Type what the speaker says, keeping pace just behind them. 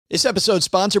This episode is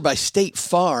sponsored by State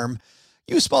Farm.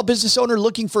 You a small business owner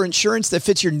looking for insurance that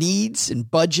fits your needs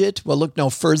and budget? Well, look no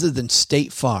further than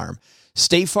State Farm.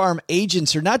 State Farm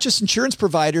agents are not just insurance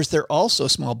providers, they're also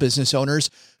small business owners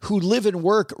who live and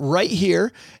work right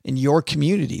here in your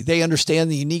community. They understand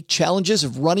the unique challenges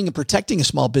of running and protecting a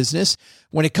small business.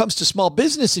 When it comes to small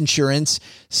business insurance,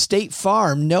 State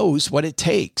Farm knows what it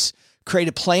takes. Create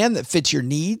a plan that fits your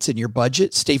needs and your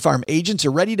budget. State Farm agents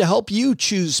are ready to help you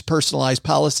choose personalized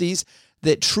policies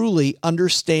that truly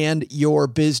understand your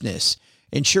business.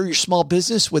 Insure your small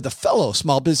business with a fellow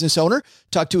small business owner.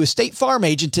 Talk to a State Farm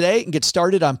agent today and get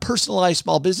started on personalized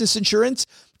small business insurance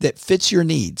that fits your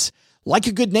needs. Like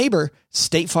a good neighbor,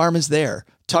 State Farm is there.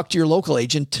 Talk to your local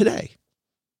agent today.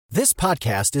 This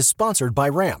podcast is sponsored by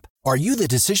Ramp. Are you the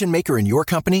decision maker in your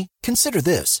company? Consider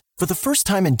this. For the first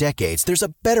time in decades, there's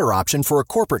a better option for a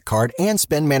corporate card and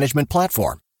spend management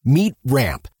platform. Meet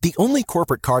Ramp, the only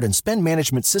corporate card and spend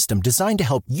management system designed to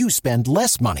help you spend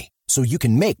less money so you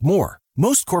can make more.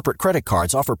 Most corporate credit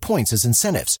cards offer points as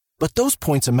incentives, but those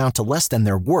points amount to less than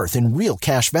their worth in real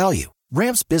cash value.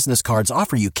 Ramp's business cards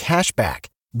offer you cash back,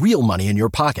 real money in your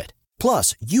pocket.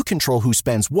 Plus, you control who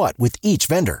spends what with each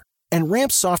vendor. And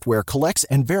Ramp's software collects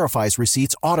and verifies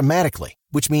receipts automatically,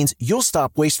 which means you'll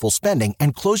stop wasteful spending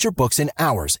and close your books in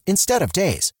hours instead of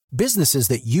days. Businesses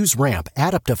that use Ramp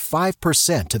add up to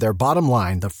 5% to their bottom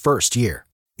line the first year.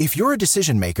 If you're a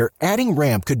decision maker, adding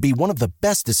Ramp could be one of the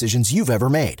best decisions you've ever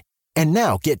made. And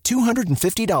now get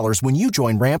 $250 when you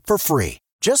join Ramp for free.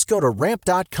 Just go to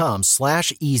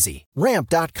ramp.com/easy.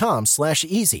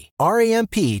 Ramp.com/easy.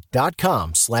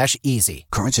 RAMP.com/easy.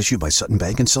 Cards issued by Sutton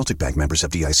Bank and Celtic Bank, members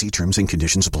FDIC. Terms and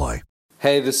conditions apply.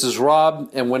 Hey, this is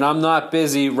Rob, and when I'm not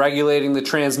busy regulating the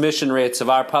transmission rates of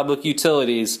our public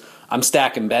utilities, I'm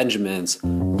stacking Benjamins.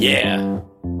 Yeah.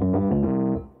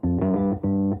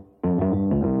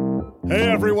 Hey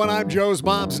everyone, I'm Joe's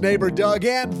mom's neighbor Doug,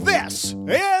 and this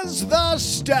is the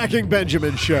Stacking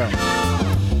Benjamin Show.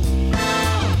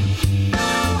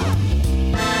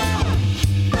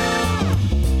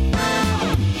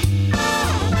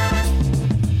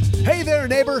 Hey there,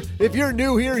 neighbor. If you're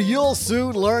new here, you'll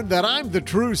soon learn that I'm the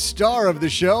true star of the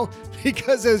show,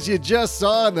 because as you just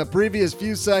saw in the previous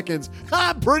few seconds,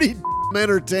 I'm pretty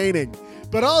entertaining.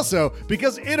 But also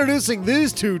because introducing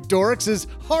these two dorks is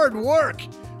hard work.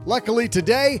 Luckily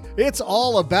today, it's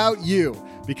all about you,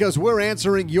 because we're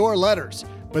answering your letters.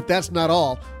 But that's not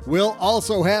all. We'll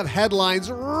also have headlines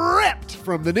ripped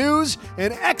from the news,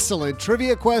 an excellent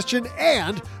trivia question,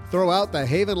 and throw out the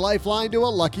Haven Lifeline to a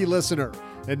lucky listener.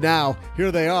 And now,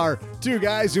 here they are, two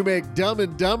guys who make Dumb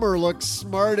and Dumber look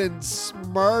smart and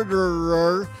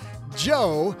smarterer,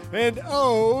 Joe and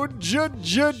O-G.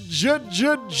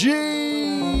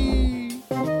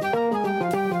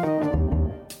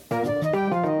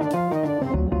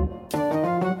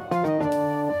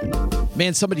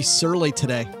 Man, somebody's surly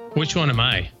today. Which one am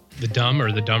I? The dumb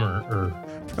or the dumber? Or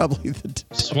Probably the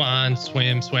swan,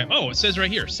 swim. Oh, it says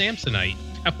right here, Samsonite.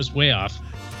 That was way off.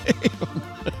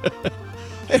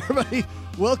 Hey, everybody.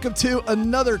 Welcome to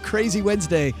another crazy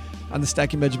Wednesday on the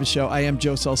Stacking Benjamin Show. I am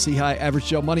Joe Saul-Sehy, Average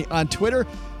Joe Money on Twitter.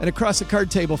 And across the card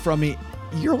table from me,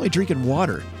 you're only drinking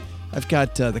water. I've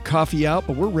got the coffee out,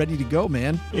 but we're ready to go,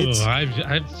 man.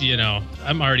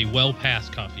 I'm already well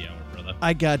past coffee hour, brother.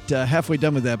 I got halfway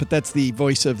done with that, but that's the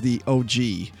voice of the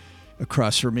OG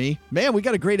across from me. Man, we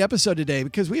got a great episode today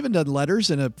because we haven't done letters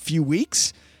in a few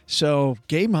weeks. So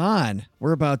game on.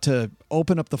 We're about to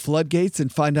open up the floodgates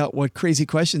and find out what crazy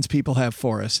questions people have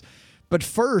for us. But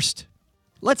first,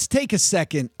 let's take a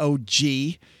second,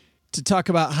 OG, to talk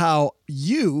about how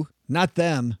you, not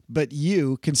them, but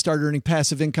you can start earning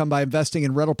passive income by investing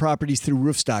in rental properties through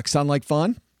Roofstock. Sound like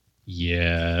fun?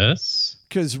 Yes.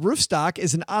 Because Roofstock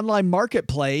is an online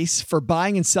marketplace for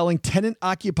buying and selling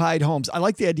tenant-occupied homes. I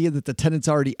like the idea that the tenant's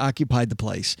already occupied the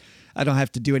place. I don't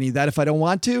have to do any of that if I don't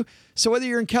want to. So whether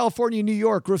you're in California or New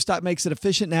York, Roofstock makes it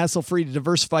efficient and hassle-free to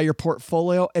diversify your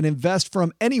portfolio and invest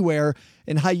from anywhere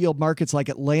in high-yield markets like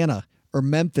Atlanta or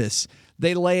Memphis.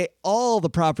 They lay all the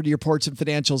property reports and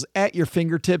financials at your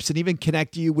fingertips and even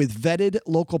connect you with vetted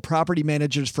local property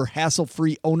managers for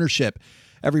hassle-free ownership.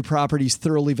 Every property is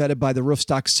thoroughly vetted by the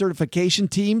Roofstock certification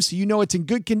team, so you know it's in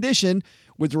good condition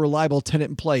with a reliable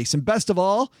tenant in place. And best of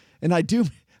all, and I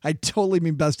totally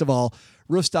mean best of all,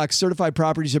 Roofstock certified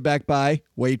properties are backed by,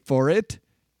 wait for it,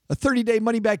 a 30-day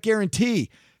money-back guarantee.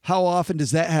 How often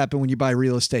does that happen when you buy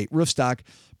real estate? Roofstock,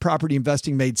 property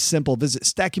investing made simple. Visit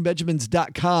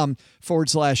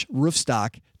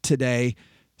stackingbenjamins.com/roofstock today.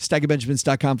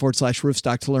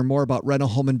 stackingbenjamins.com/roofstock to learn more about rental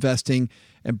home investing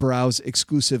and browse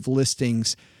exclusive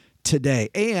listings today.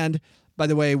 And By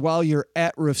the way, while you're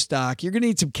at Roofstock, you're going to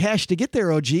need some cash to get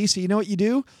there, OG. So you know what you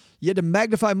do? You head to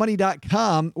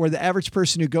magnifymoney.com, where the average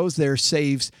person who goes there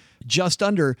saves just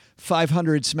under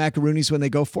 500 smackaroonies when they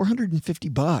go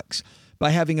 $450 by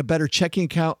having a better checking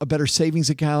account, a better savings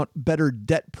account, better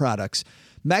debt products.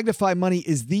 Magnify Money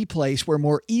is the place where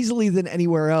more easily than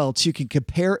anywhere else you can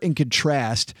compare and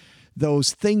contrast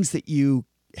those things that you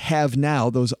have now,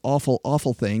 those awful,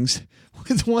 awful things,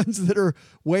 with ones that are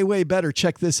way, way better.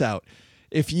 Check this out.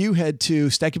 If you head to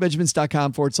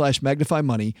stackybenjamins.com/magnify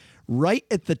money, right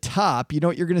at the top, you know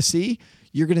what you're going to see?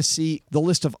 You're going to see the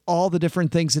list of all the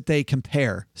different things that they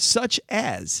compare, such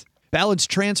as balance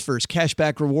transfers,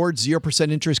 cashback rewards,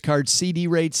 0% interest cards, CD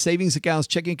rates, savings accounts,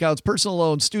 checking accounts, personal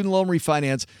loans, student loan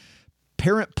refinance,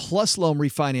 parent plus loan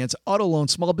refinance, auto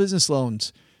loans, small business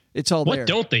loans. It's all there. What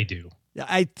don't they do?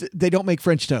 They don't make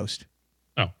French toast.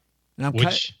 Oh,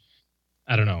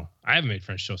 I don't know. I haven't made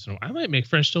French toast in a while. I might make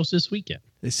French toast this weekend.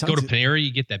 Go to Panera,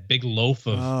 you get that big loaf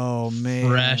of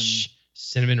fresh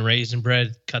cinnamon raisin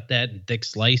bread. Cut that in thick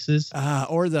slices.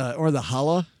 Or the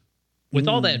challah. With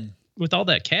all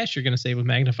that cash you're going to save with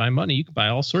Magnify Money, you can buy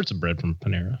all sorts of bread from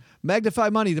Panera. Magnify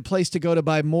Money, the place to go to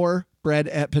buy more bread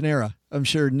at Panera. I'm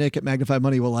sure Nick at Magnify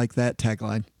Money will like that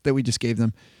tagline that we just gave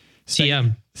them.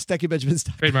 TM.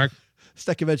 SteckyBenjamins.com. Trademark.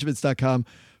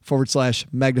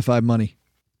 SteckyBenjamins.com/magnify money.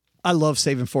 I love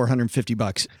saving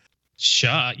 $450.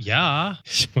 Yeah.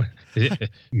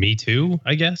 Me too,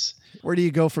 I guess. Where do you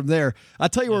go from there? I'll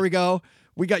tell you where we go.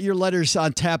 We got your letters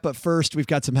on tap, but first we've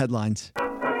got some headlines.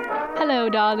 Hello,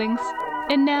 darlings.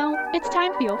 And now it's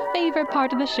time for your favorite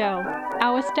part of the show,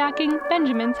 our Stacking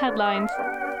Benjamins headlines.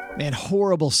 Man,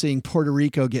 horrible seeing Puerto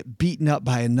Rico get beaten up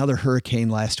by another hurricane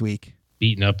last week.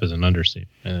 Beaten up is an understatement,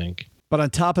 I think. But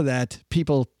on top of that,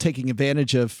 people taking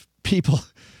advantage of people.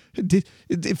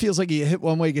 It feels like you hit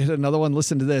one way, you hit another one.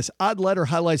 Listen to this. Odd letter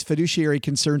highlights fiduciary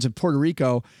concerns in Puerto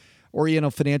Rico. Oriental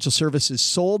Financial Services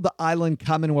sold the island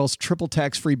Commonwealth's triple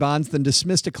tax-free bonds, then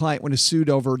dismissed a client when sued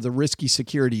over the risky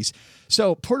securities.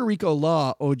 So Puerto Rico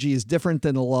law, OG, is different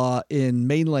than the law in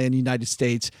mainland United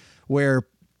States, where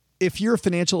if you're a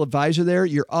financial advisor there,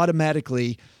 you're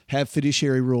automatically have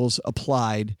fiduciary rules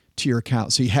applied to your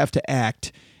account. So you have to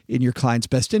act in your client's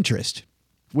best interest.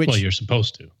 Which you're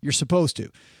supposed to. You're supposed to.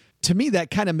 To me, that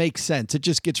kind of makes sense. It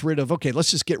just gets rid of, okay, let's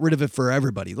just get rid of it for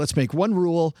everybody. Let's make one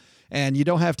rule, and you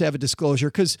don't have to have a disclosure,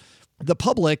 because the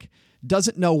public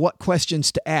doesn't know what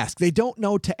questions to ask. They don't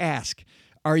know to ask,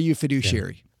 are you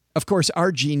fiduciary? Yeah. Of course,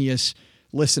 our genius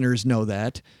listeners know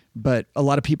that, but a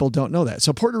lot of people don't know that.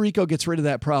 So Puerto Rico gets rid of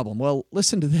that problem. Well,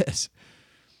 listen to this.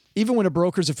 Even when a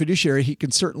broker's a fiduciary, he can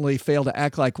certainly fail to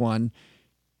act like one.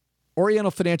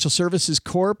 Oriental Financial Services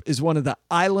Corp. is one of the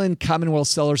island Commonwealth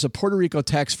sellers of Puerto Rico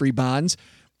tax-free bonds.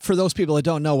 For those people that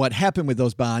don't know what happened with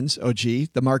those bonds, OG,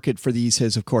 the market for these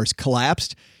has, of course,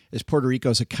 collapsed as Puerto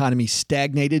Rico's economy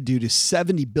stagnated due to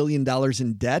 $70 billion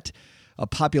in debt, a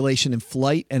population in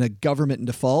flight, and a government in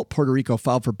default. Puerto Rico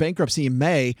filed for bankruptcy in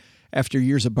May after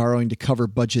years of borrowing to cover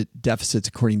budget deficits,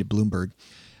 according to Bloomberg.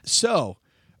 So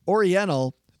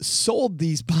Oriental sold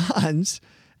these bonds,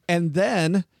 and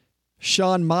then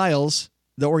Sean Miles,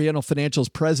 the Oriental Financial's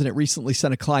president, recently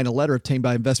sent a client a letter obtained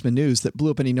by Investment News that blew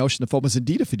up any notion the firm was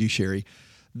indeed a fiduciary.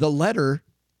 The letter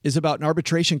is about an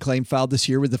arbitration claim filed this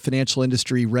year with the Financial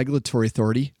Industry Regulatory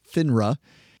Authority, FINRA,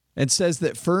 and says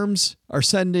that firms are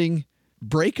sending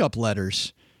breakup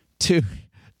letters to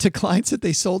clients that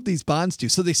they sold these bonds to.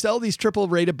 So they sell these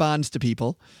triple-rated bonds to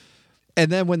people,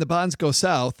 and then when the bonds go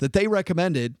south that they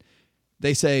recommended,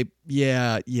 they say,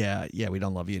 yeah, we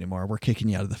don't love you anymore. We're kicking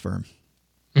you out of the firm.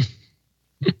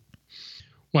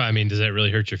 Well, I mean, does that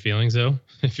really hurt your feelings, though,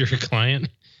 if you're a client?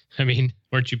 I mean,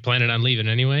 weren't you planning on leaving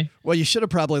anyway? Well, you should have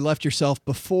probably left yourself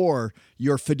before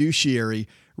your fiduciary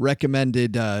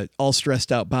recommended all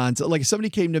stressed out bonds. Like if somebody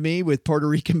came to me with Puerto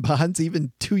Rican bonds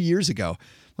even 2 years ago,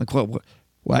 like,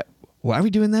 why are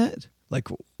we doing that? Like,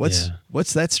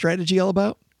 what's that strategy all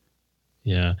about?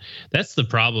 Yeah, that's the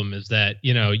problem, is that,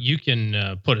 you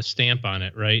can put a stamp on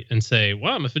it, right? And say,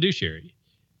 well, I'm a fiduciary.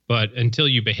 But until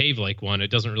you behave like one, it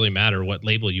doesn't really matter what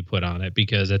label you put on it,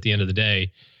 because at the end of the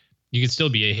day, you can still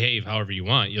behave however you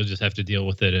want. You'll just have to deal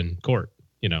with it in court,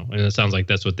 and it sounds like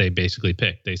that's what they basically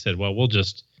picked. They said, well, we'll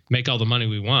just make all the money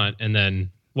we want, and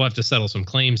then we'll have to settle some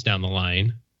claims down the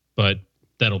line, but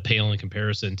that'll pale in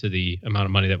comparison to the amount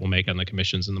of money that we'll make on the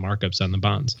commissions and the markups on the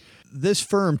bonds. This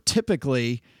firm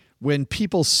typically, when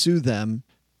people sue them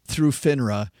through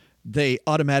FINRA, they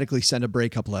automatically send a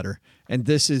breakup letter. And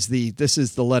this is the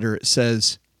letter. It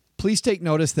says, please take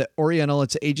notice that Oriental,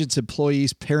 its agents,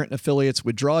 employees, parent, and affiliates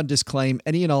withdraw and disclaim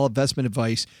any and all investment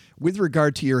advice with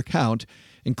regard to your account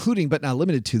including but not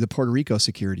limited to the Puerto Rico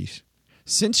securities.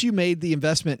 Since you made the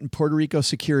investment in Puerto Rico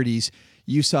securities,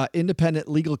 you sought independent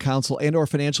legal counsel and or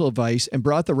financial advice and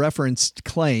brought the referenced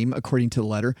claim, according to the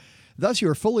letter. Thus, you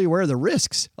are fully aware of the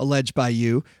risks alleged by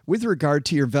you with regard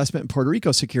to your investment in Puerto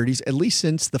Rico securities, at least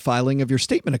since the filing of your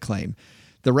statement of claim.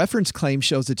 The reference claim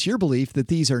shows it's your belief that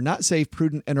these are not safe,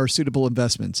 prudent, and or suitable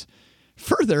investments.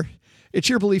 Further, it's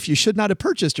your belief you should not have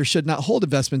purchased or should not hold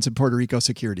investments in Puerto Rico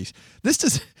securities.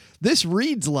 This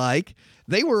reads like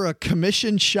they were a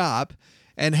commissioned shop,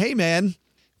 and hey, man,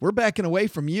 we're backing away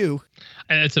from you.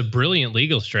 And it's a brilliant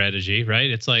legal strategy, right?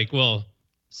 It's like, well,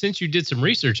 since you did some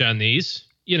research on these,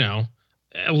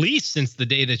 at least since the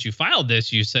day that you filed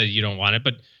this, you said you don't want it,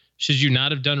 but should you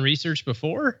not have done research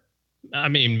before? I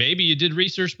mean, maybe you did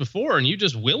research before and you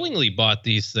just willingly bought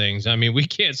these things. I mean, we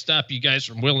can't stop you guys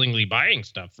from willingly buying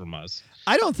stuff from us.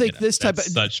 I don't think this type of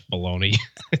such baloney.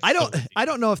 I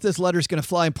don't know if this letter is going to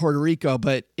fly in Puerto Rico,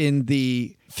 but in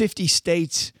the 50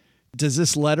 states, does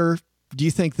this letter, do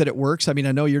you think that it works? I mean,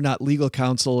 I know you're not legal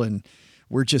counsel and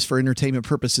we're just for entertainment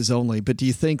purposes only, but do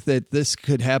you think that this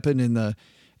could happen in the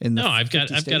No, I've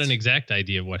got an exact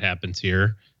idea of what happens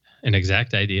here. An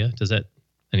exact idea. Does that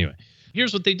anyway?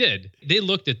 Here's what they did. They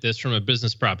looked at this from a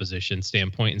business proposition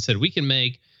standpoint and said, we can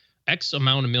make X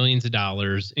amount of millions of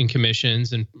dollars in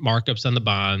commissions and markups on the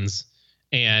bonds,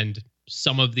 and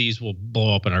some of these will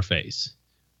blow up in our face.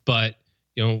 But,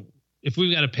 if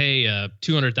we've got to pay a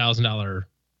 $200,000,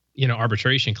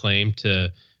 arbitration claim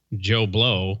to Joe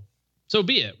Blow, so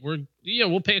be it.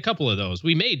 We'll pay a couple of those.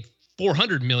 We made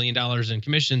 $400 million in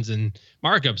commissions and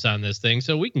markups on this thing,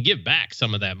 so we can give back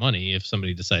some of that money if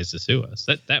somebody decides to sue us.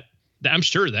 That I'm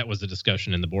sure that was a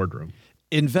discussion in the boardroom.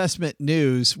 Investment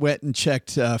News went and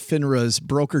checked FINRA's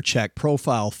broker check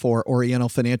profile for Oriental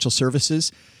Financial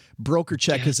Services. Broker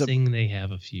check is they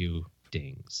have a few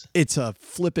dings. It's a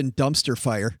flippin' dumpster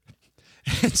fire.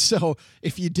 And so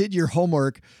if you did your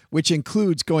homework, which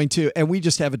includes going to, and we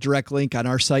just have a direct link on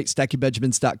our site,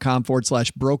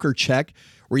 stackingbenjamins.com/broker check,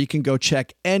 where you can go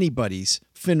check anybody's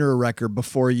FINRA record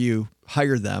before you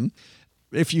hire them.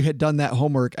 If you had done that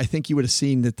homework, I think you would have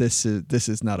seen that this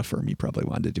is not a firm you probably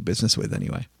wanted to do business with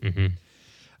anyway. Mm-hmm.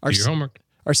 Do your homework.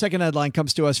 Our second headline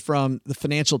comes to us from the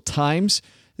Financial Times.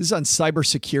 This is on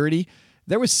cybersecurity.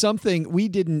 There was something, we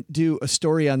didn't do a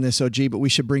story on this, OG, but we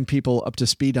should bring people up to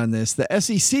speed on this. The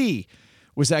SEC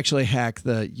was actually hacked.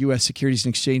 The U.S. Securities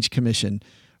and Exchange Commission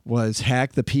was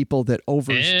hacked. The people that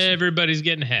Everybody's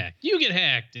getting hacked. You get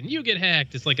hacked and you get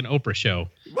hacked. It's like an Oprah show.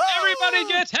 Whoa! Everybody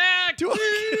gets hacked.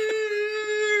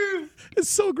 It's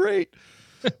so great.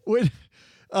 When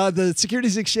the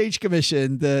Securities and Exchange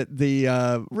Commission,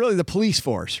 really the police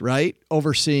force, right,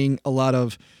 overseeing a lot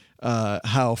of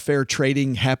how fair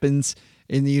trading happens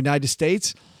in the United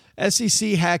States.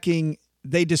 SEC hacking,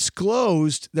 they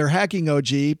disclosed their hacking,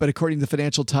 OG, but according to the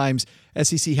Financial Times,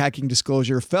 SEC hacking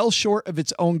disclosure fell short of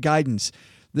its own guidance.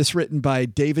 This written by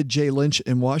David J. Lynch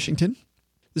in Washington.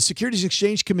 The Securities and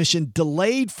Exchange Commission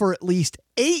delayed for at least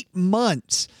 8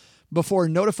 months before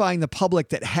notifying the public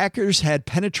that hackers had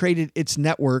penetrated its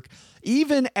network,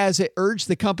 even as it urged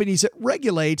the companies it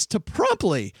regulates to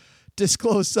promptly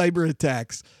disclose cyber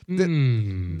attacks.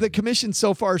 The commission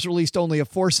so far has released only a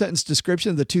 4-sentence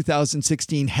description of the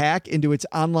 2016 hack into its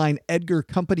online Edgar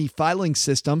company filing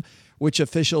system, which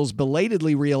officials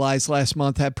belatedly realized last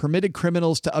month had permitted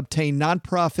criminals to obtain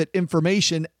nonprofit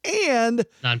information and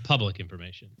non-public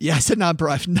information. Yes, a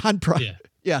non-profit.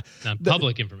 Yeah.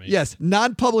 Non-public information. Yes,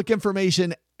 non-public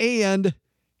information and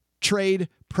trade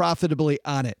profitably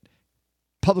on it.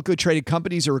 Publicly traded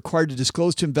companies are required to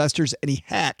disclose to investors any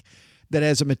hack that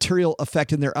has a material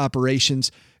effect in their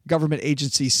operations. Government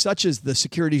agencies such as the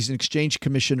Securities and Exchange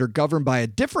Commission are governed by a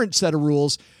different set of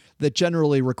rules that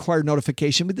generally require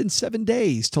notification within 7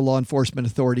 days to law enforcement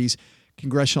authorities,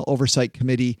 Congressional Oversight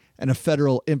Committee, and a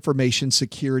Federal Information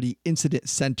Security Incident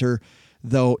Center,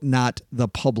 though not the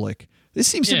public. This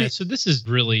seems to be... So this is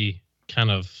really kind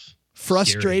of...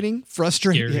 Frustrating.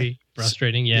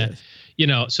 Yeah.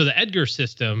 So the Edgar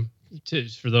system,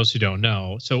 for those who don't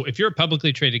know, so if you're a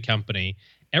publicly traded company,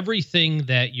 everything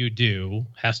that you do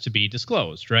has to be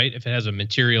disclosed, right? If it has a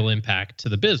material impact to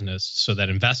the business so that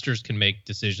investors can make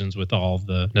decisions with all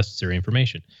the necessary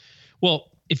information.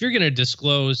 Well, if you're going to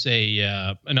disclose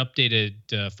an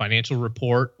updated financial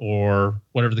report or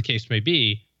whatever the case may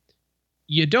be,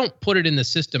 you don't put it in the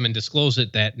system and disclose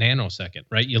it that nanosecond,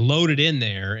 right? You load it in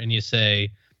there and you say,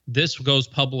 this goes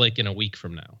public in a week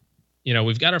from now.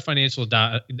 We've got our financial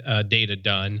data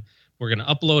done. We're going to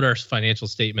upload our financial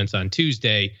statements on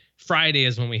Tuesday. Friday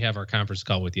is when we have our conference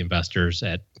call with the investors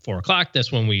at 4:00.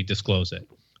 That's when we disclose it.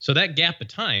 So that gap of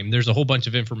time, there's a whole bunch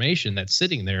of information that's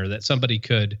sitting there that somebody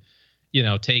could,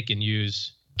 take and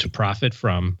use to profit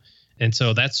from. And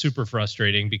so that's super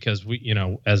frustrating because we,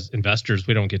 as investors,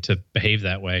 we don't get to behave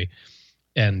that way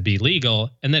and be legal.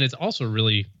 And then it's also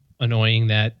really annoying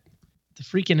that the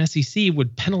freaking SEC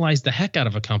would penalize the heck out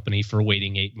of a company for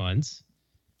waiting 8 months.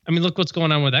 I mean, look what's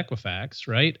going on with Equifax,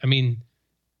 right? I mean,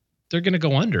 they're going to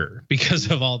go under because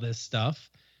of all this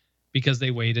stuff, because they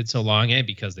waited so long and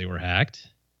because they were hacked.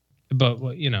 But,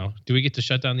 do we get to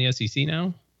shut down the SEC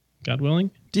now? God willing?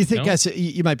 Do you think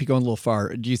you might be going a little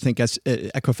far? Do you think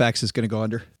Equifax is going to go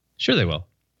under? Sure they will.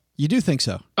 You do think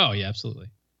so? Oh, yeah, absolutely.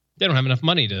 They don't have enough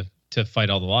money to fight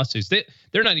all the lawsuits. They're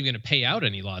not even going to pay out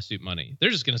any lawsuit money. They're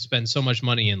just going to spend so much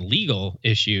money in legal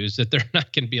issues that they're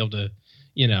not going to be able to,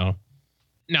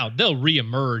 Now, they'll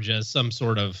reemerge as some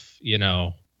sort of,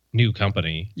 new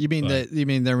company. You mean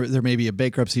there may be a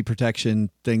bankruptcy protection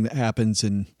thing that happens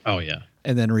and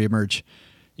then reemerge.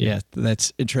 Yeah,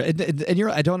 that's interesting.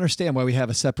 And I don't understand why we have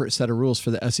a separate set of rules for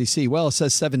the SEC. Well, it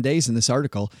says 7 days in this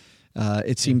article.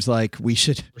 It seems like we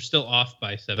should. We're still off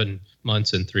by 7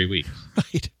 months and 3 weeks.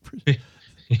 Right.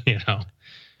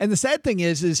 And the sad thing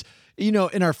is, in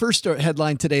our first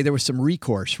headline today, there was some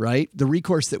recourse, right? The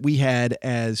recourse that we had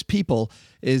as people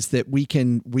is that we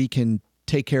can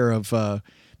take care of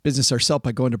business ourselves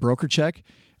by going to broker check.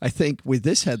 I think with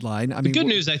this headline, the good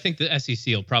news, I think the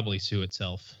SEC will probably sue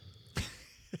itself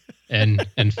and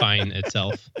fine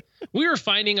itself. We were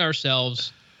fining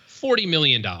ourselves $40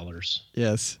 million.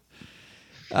 Yes.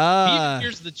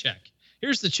 Here's the check.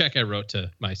 Here's the check I wrote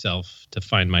to myself to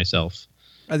fine myself.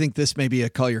 I think this may be a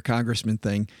call your congressman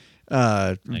thing.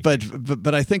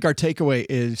 But I think our takeaway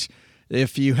is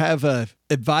if you have a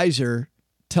advisor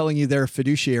telling you they're a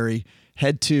fiduciary,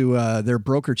 head to their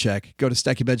broker check. Go to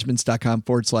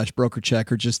StackyBenjamins.com/broker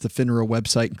check or just the FINRA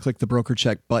website and click the broker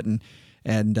check button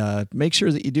and make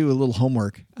sure that you do a little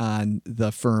homework on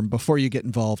the firm before you get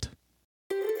involved.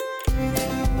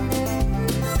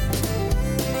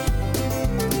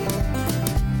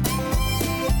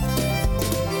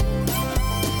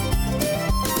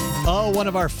 Oh, one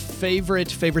of our favorite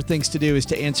things to do is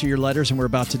to answer your letters, and we're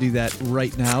about to do that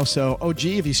right now. So, OG,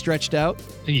 have you stretched out?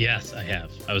 Yes, I have.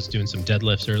 I was doing some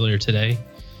deadlifts earlier today,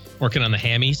 working on the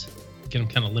hammies, getting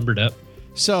them kind of limbered up.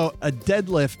 So a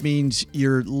deadlift means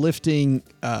you're lifting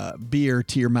beer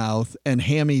to your mouth, and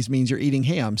hammies means you're eating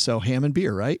ham. So ham and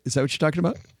beer, right? Is that what you're talking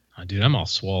about? Oh, dude, I'm all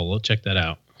swole. Check that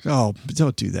out. Oh,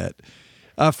 don't do that.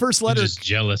 First letter. I'm just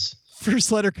jealous.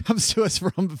 First letter comes to us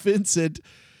from Vincent.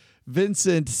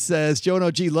 Vincent says, Joe and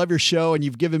OG, love your show, and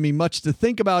you've given me much to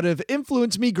think about. Have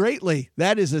influenced me greatly.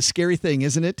 That is a scary thing,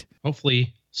 isn't it?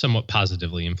 Hopefully, somewhat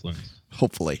positively influenced.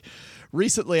 Hopefully.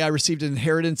 Recently, I received an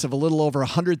inheritance of a little over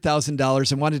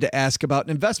 $100,000 and wanted to ask about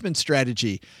an investment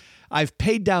strategy. I've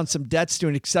paid down some debts to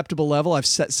an acceptable level. I've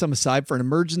set some aside for an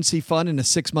emergency fund and a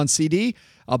 6-month CD.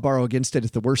 I'll borrow against it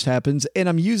if the worst happens. And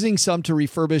I'm using some to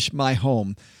refurbish my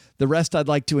home. The rest I'd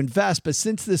like to invest, but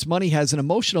since this money has an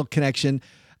emotional connection,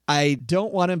 I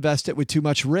don't want to invest it with too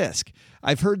much risk.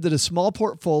 I've heard that a small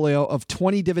portfolio of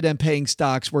 20 dividend-paying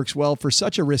stocks works well for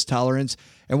such a risk tolerance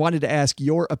and wanted to ask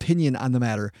your opinion on the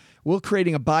matter. Will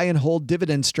creating a buy-and-hold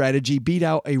dividend strategy beat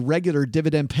out a regular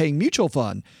dividend-paying mutual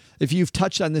fund? If you've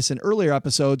touched on this in earlier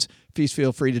episodes, please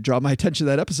feel free to draw my attention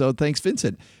to that episode. Thanks,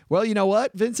 Vincent. Well, you know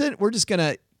what, Vincent? We're just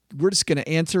gonna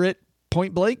answer it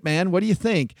point blank, man. What do you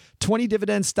think? 20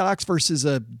 dividend stocks versus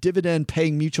a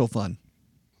dividend-paying mutual fund?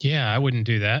 Yeah, I wouldn't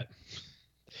do that.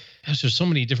 Gosh, there's so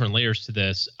many different layers to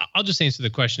this. I'll just answer the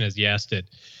question as you asked it.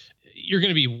 You're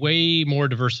going to be way more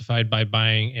diversified by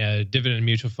buying a dividend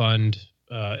mutual fund,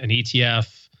 an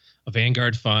ETF, a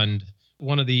Vanguard fund,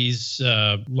 one of these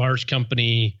large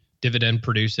company dividend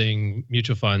producing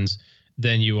mutual funds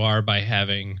than you are by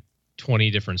having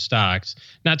 20 different stocks.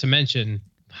 Not to mention,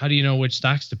 how do you know which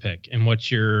stocks to pick and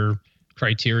what's your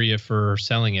criteria for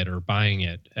selling it or buying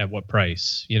it at what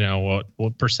price? You know,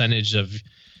 what percentage of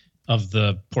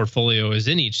the portfolio is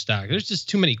in each stock? There's just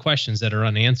too many questions that are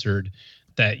unanswered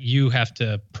that you have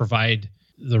to provide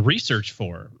the research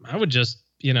for. I would just,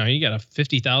 you got a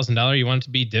 $50,000, you want it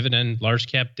to be dividend, large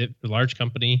cap, large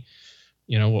company,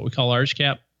 what we call large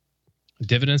cap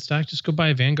dividend stock, just go buy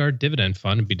a Vanguard dividend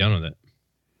fund and be done with it.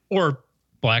 Or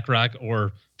BlackRock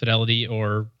or Fidelity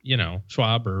or,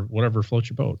 Schwab or whatever floats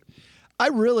your boat. I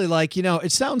really like,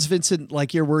 it sounds, Vincent,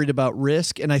 like you're worried about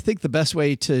risk. And I think the best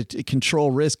way to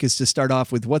control risk is to start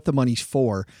off with what the money's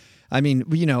for. I mean,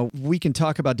 we can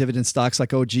talk about dividend stocks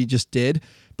like OG just did.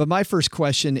 But my first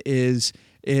question is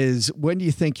is when do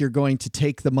you think you're going to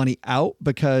take the money out?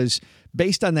 Because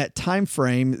based on that time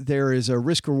frame, there is a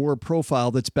risk reward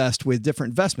profile that's best with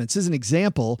different investments. As an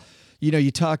example,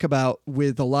 you talk about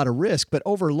with a lot of risk, but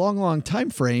over long time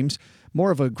frames,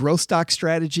 more of a growth stock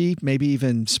strategy, maybe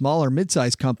even smaller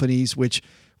mid-sized companies, which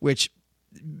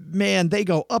man, they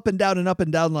go up and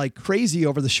down like crazy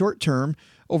over the short term.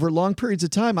 Over long periods of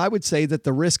time, I would say that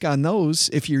the risk on those,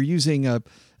 if you're using an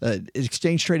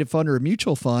exchange traded fund or a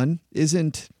mutual fund,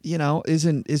 isn't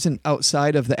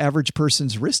outside of the average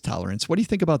person's risk tolerance. What do you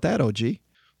think about that, OG?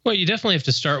 Well, you definitely have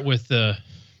to start with the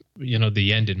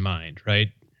end in mind, right?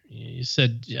 You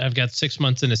said I've got 6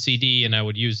 months in a CD and I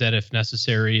would use that if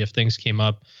necessary, if things came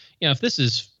up. If this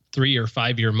is 3 or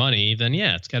 5 year money, then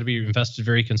yeah, it's got to be invested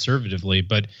very conservatively.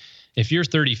 But if you're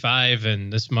 35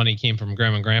 and this money came from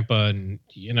grandma and grandpa and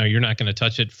you're not going to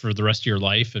touch it for the rest of your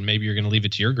life and maybe you're going to leave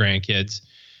it to your grandkids,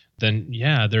 then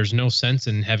yeah, there's no sense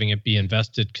in having it be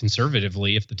invested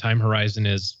conservatively if the time horizon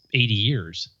is 80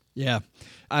 years. Yeah,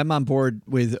 I'm on board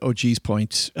with OG's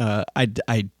points. I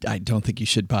don't think you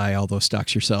should buy all those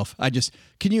stocks yourself.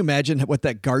 Can you imagine what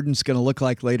that garden's going to look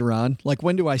like later on? Like,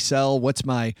 when do I sell? What's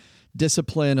my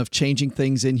discipline of changing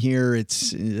things in here?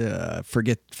 It's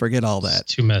forget all that.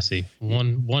 It's too messy.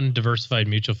 One diversified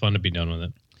mutual fund to be done with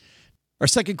it. Our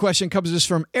second question comes to us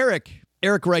from Eric.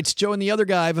 Eric writes, Joe and the other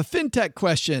guy, I have a fintech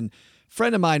question. A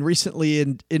friend of mine recently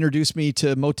introduced me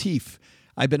to Motif.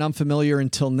 I've been unfamiliar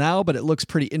until now, but it looks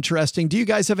pretty interesting. Do you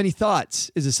guys have any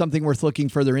thoughts? Is it something worth looking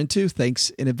further into? Thanks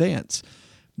in advance.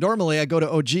 Normally I go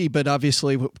to OG, but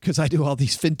obviously because I do all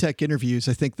these fintech interviews,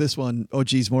 I think this one,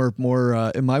 OG's more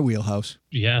in my wheelhouse.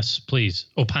 Yes, please.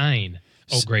 Opine.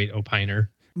 Oh, great. Opiner.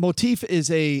 Motif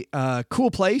is a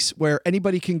cool place where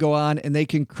anybody can go on and they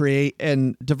can create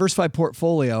a diversified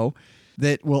portfolio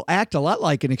that will act a lot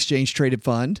like an exchange traded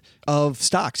fund of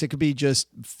stocks. It could be just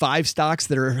 5 stocks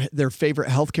that are their favorite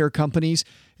healthcare companies.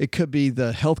 It could be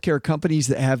the healthcare companies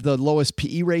that have the lowest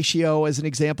PE ratio, as an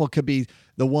example. It could be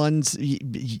the ones,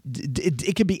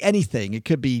 it could be anything. It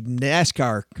could be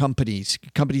NASCAR companies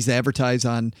that advertise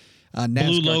on NASCAR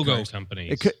blue logo cars.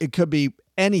 companies. It could be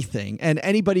anything, and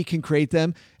anybody can create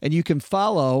them, and you can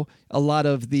follow a lot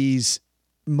of these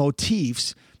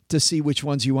motifs to see which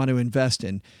ones you want to invest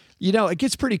in. It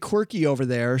gets pretty quirky over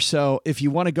there. So if you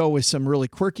want to go with some really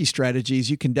quirky strategies,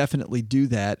 you can definitely do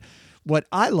that. What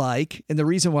I like, and the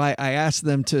reason why I asked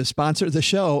them to sponsor the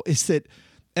show, is that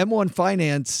M1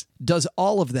 Finance does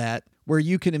all of that, where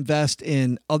you can invest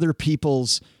in other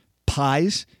people's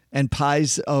pies and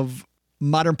pies of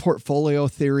modern portfolio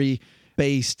theory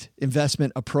based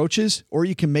investment approaches, or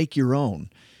you can make your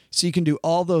own. So you can do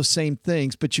all those same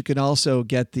things, but you can also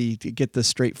get the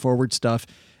straightforward stuff.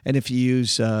 And if you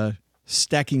use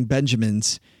Stacking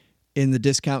Benjamins in the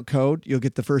discount code, you'll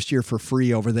get the first year for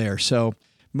free over there. So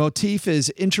Motif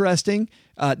is interesting.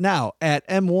 Now, at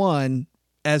M1,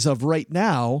 as of right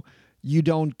now, you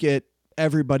don't get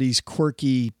everybody's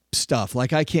quirky stuff.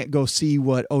 Like, I can't go see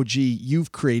what OG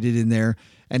you've created in there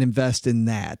and invest in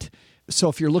that. So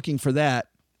if you're looking for that,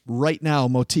 right now,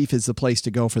 Motif is the place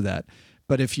to go for that.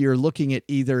 But if you're looking at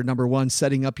either, number one,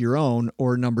 setting up your own,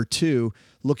 or number two,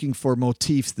 looking for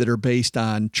motifs that are based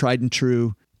on tried and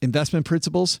true investment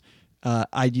principles,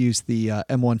 I'd use the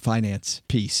M1 Finance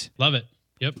piece. Love it.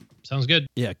 Yep. Sounds good.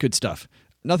 Yeah, good stuff.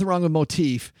 Nothing wrong with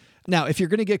Motif. Now, if you're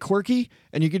going to get quirky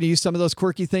and you're going to use some of those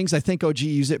quirky things, I think OG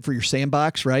use it for your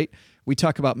sandbox, right? We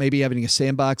talk about maybe having a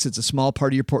sandbox. It's a small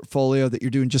part of your portfolio that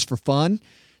you're doing just for fun.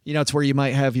 It's where you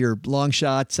might have your long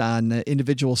shots on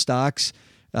individual stocks.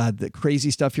 The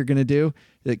crazy stuff you're going to do,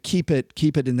 keep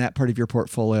it in that part of your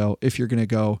portfolio if you're going to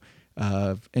go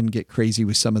and get crazy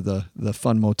with some of the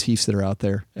fun motifs that are out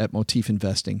there at Motif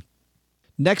Investing.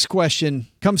 Next question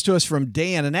comes to us from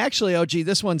Dan. And actually, OG,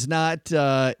 this one's not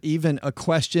even a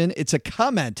question. It's a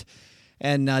comment.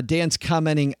 And Dan's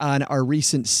commenting on our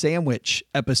recent sandwich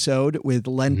episode with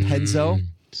Len Penzo.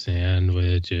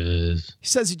 Sandwiches. He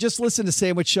says he just listened to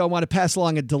Sandwich Show. I want to pass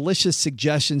along a delicious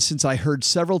suggestion since I heard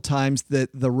several times that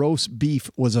the roast beef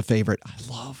was a favorite. I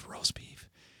love roast beef.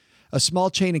 A small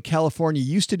chain in California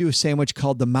used to do a sandwich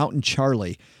called the Mountain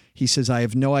Charlie. He says, I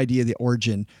have no idea the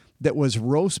origin. That was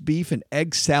roast beef and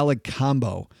egg salad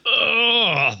combo.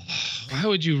 Oh, why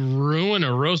would you ruin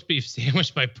a roast beef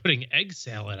sandwich by putting egg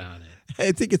salad on it?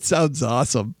 I think it sounds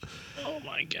awesome. Oh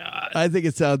my God. I think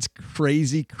it sounds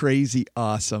crazy, crazy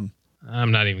awesome.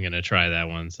 I'm not even going to try that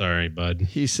one. Sorry, bud.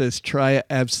 He says, try it.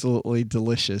 Absolutely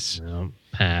delicious. No,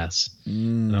 pass.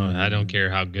 No, I don't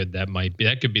care how good that might be.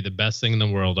 That could be the best thing in the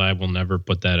world. I will never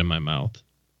put that in my mouth.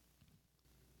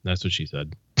 That's what she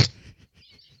said.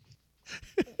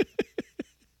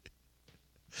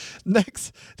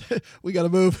 Next, we got to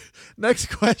move. Next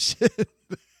question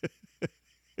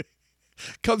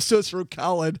comes to us from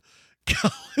Colin.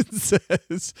 Colin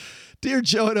says, Dear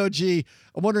Joe and OG,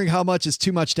 I'm wondering how much is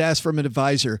too much to ask from an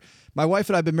advisor. My wife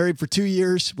and I have been married for 2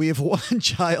 years. We have one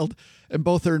child and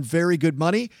both earn very good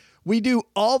money. We do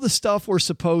all the stuff we're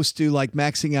supposed to, like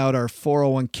maxing out our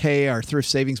 401k, our thrift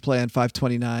savings plan,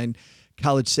 529,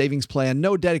 college savings plan,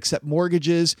 no debt except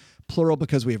mortgages, plural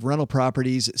because we have rental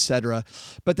properties, etc.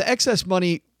 But the excess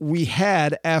money we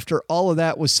had after all of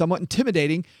that was somewhat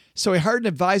intimidating, so I hired an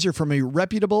advisor from a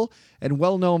reputable and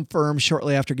well-known firm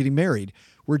shortly after getting married.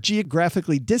 We're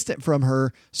geographically distant from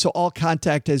her, so all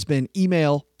contact has been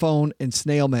email, phone, and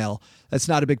snail mail. That's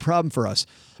not a big problem for us.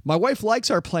 My wife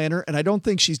likes our planner, and I don't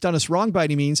think she's done us wrong by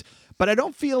any means, but I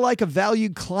don't feel like a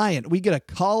valued client. We get a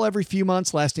call every few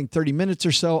months lasting 30 minutes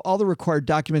or so, all the required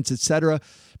documents, etc.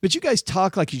 But you guys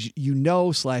talk like you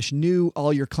know/knew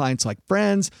all your clients like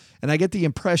friends, and I get the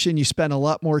impression you spend a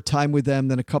lot more time with them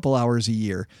than a couple hours a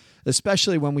year,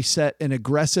 especially when we set an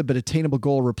aggressive but attainable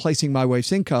goal replacing my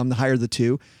wife's income, the higher the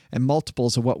two, and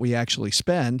multiples of what we actually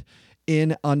spend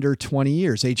in under 20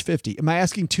 years, age 50. Am I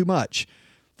asking too much?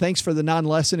 Thanks for the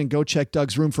non-lesson, and go check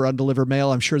Doug's room for undelivered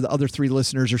mail. I'm sure the other 3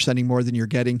 listeners are sending more than you're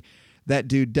getting. That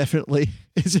dude definitely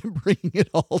isn't bringing it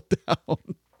all down.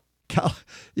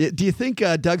 Do you think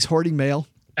Doug's hoarding mail?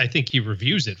 I think he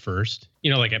reviews it first.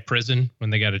 Like at prison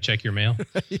when they got to check your mail.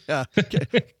 Yeah.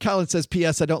 Okay. Colin says,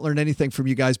 P.S. I don't learn anything from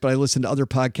you guys, but I listen to other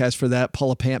podcasts for that.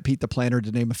 Paula Pant, Pete the Planner,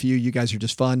 to name a few. You guys are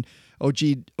just fun. OG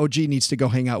needs to go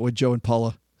hang out with Joe and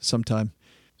Paula sometime.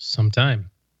 Sometime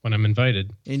when I'm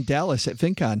invited. In Dallas at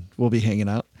FinCon, we'll be hanging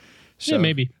out. So, yeah,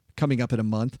 maybe. Coming up in a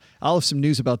month. I'll have some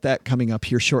news about that coming up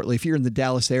here shortly. If you're in the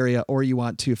Dallas area or you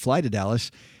want to fly to Dallas,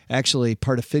 actually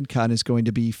part of FinCon is going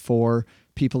to be for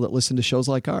people that listen to shows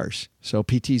like ours. So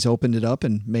PT's opened it up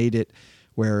and made it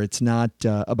where it's not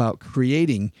about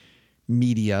creating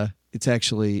media. It's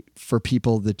actually for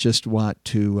people that just want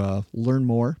to learn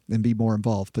more and be more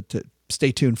involved. But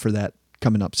stay tuned for that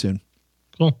coming up soon.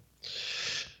 Cool.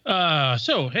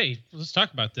 So, hey, let's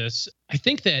talk about this. I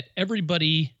think that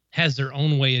everybody has their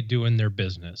own way of doing their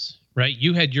business, right?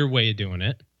 You had your way of doing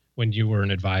it when you were an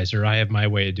advisor. I have my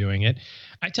way of doing it.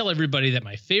 I tell everybody that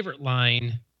my favorite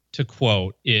line to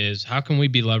quote is, how can we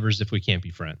be lovers if we can't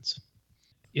be friends?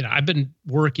 I've been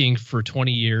working for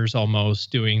 20 years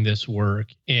almost doing this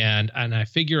work, and I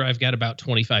figure I've got about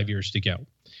 25 years to go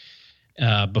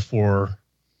before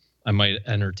I might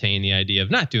entertain the idea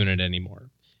of not doing it anymore.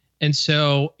 And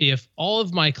so if all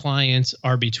of my clients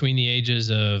are between the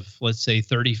ages of, let's say,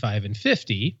 35 and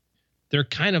 50, they're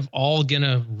kind of all going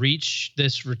to reach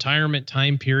this retirement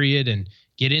time period and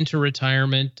get into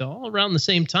retirement all around the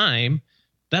same time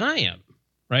that I am,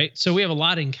 right? So we have a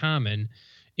lot in common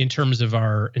in terms of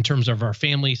our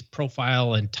family's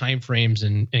profile and timeframes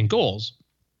and goals.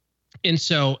 And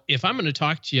so if I'm going to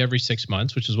talk to you every 6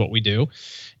 months, which is what we do,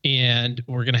 and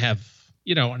we're going to have,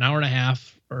 an hour and a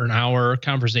half or an hour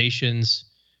conversations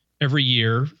every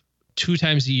year, 2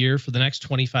 times a year for the next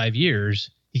 25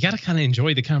 years, you got to kind of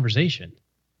enjoy the conversation,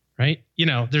 right?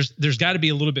 There's got to be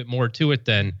a little bit more to it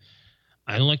than,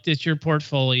 I looked at your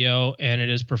portfolio and it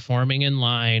is performing in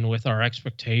line with our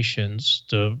expectations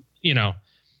to,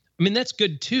 that's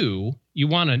good too. You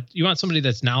want somebody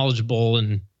that's knowledgeable,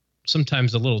 and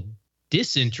sometimes a little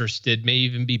disinterested may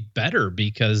even be better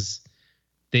because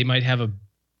they might have a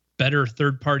better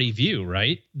third-party view,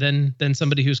 right? Than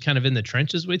somebody who's kind of in the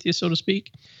trenches with you, so to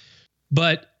speak.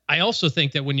 But I also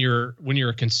think that when you're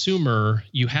a consumer,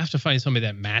 you have to find somebody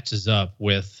that matches up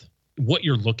with what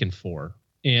you're looking for.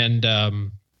 And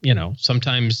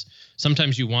sometimes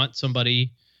you want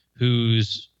somebody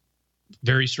who's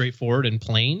very straightforward and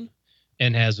plain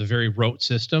and has a very rote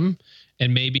system,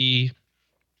 and maybe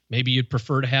you'd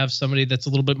prefer to have somebody that's a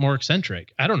little bit more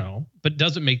eccentric. I don't know, but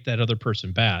doesn't make that other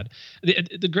person bad.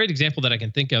 The great example that I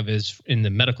can think of is in the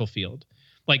medical field.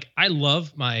 Like, I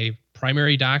love my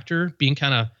primary doctor being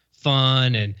kind of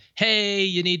fun and, hey,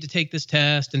 you need to take this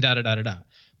test and da-da-da-da-da.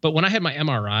 But when I had my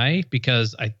MRI,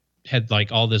 because I had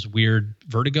like all this weird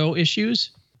vertigo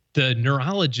issues, the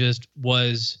neurologist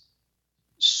was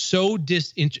so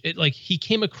he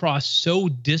came across so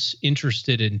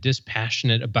disinterested and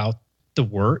dispassionate about the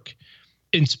work,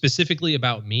 and specifically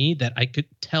about me, that I could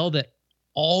tell that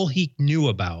all he knew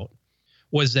about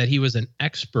was that he was an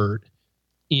expert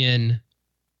in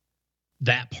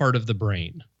that part of the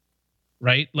brain,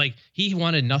 right? Like, he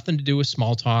wanted nothing to do with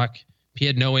small talk. He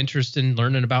had no interest in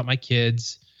learning about my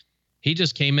kids. He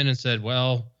just came in and said,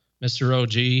 well, Mr.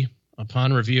 OG,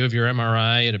 upon review of your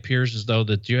MRI, it appears as though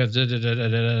that you have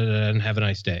and have a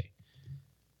nice day.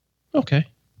 Okay.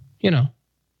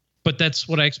 But that's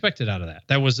what I expected out of that.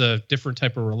 That was a different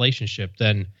type of relationship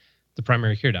than the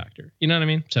primary care doctor. You know what I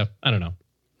mean? So I don't know.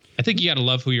 I think you got to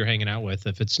love who you're hanging out with.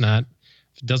 If it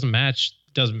doesn't match,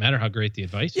 doesn't matter how great the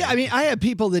advice is. Yeah, I mean, I have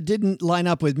people that didn't line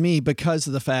up with me because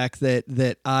of the fact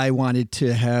that I wanted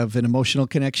to have an emotional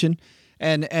connection,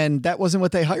 and that wasn't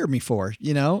what they hired me for.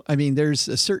 You know, I mean, there's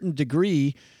a certain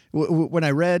degree. When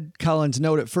I read Colin's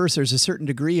note at first, there's a certain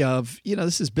degree of,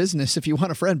 this is business. If you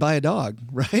want a friend, buy a dog,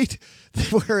 right?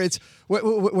 where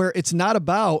it's not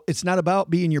about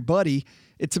being your buddy.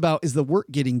 It's about, is the work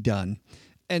getting done?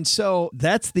 And so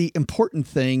that's the important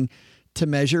thing to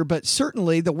measure, but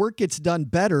certainly the work gets done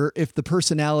better if the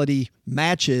personality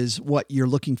matches what you're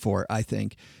looking for, I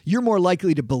think. You're more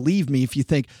likely to believe me if you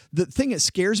think the thing that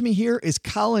scares me here is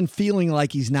Colin feeling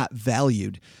like he's not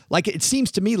valued. Like it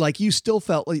seems to me like you still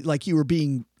felt like you were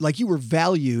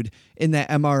valued in that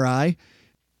MRI.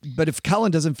 But if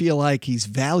Colin doesn't feel like he's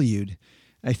valued,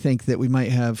 I think that we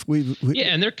might have... Yeah,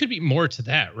 and there could be more to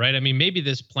that, right? I mean, maybe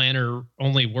this planner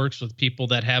only works with people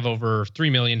that have over $3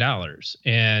 million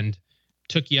and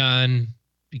took you on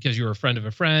because you were a friend of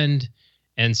a friend,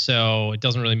 and so it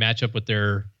doesn't really match up with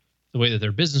the way that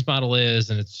their business model is,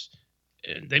 and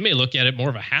they may look at it more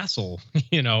of a hassle,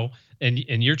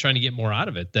 and you're trying to get more out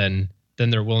of it than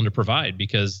they're willing to provide,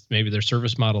 because maybe their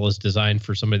service model is designed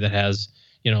for somebody that has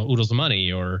oodles of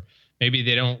money, or maybe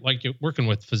they don't like working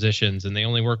with physicians and they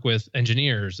only work with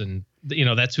engineers, and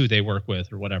that's who they work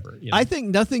with or whatever. I think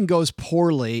nothing goes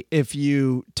poorly if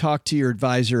you talk to your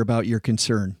advisor about your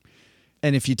concern.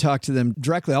 And if you talk to them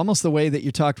directly, almost the way that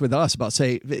you talked with us about,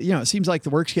 say, it seems like the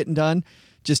work's getting done,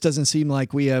 just doesn't seem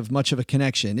like we have much of a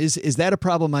connection. Is that a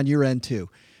problem on your end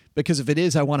too? Because if it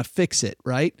is, I want to fix it,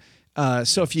 right?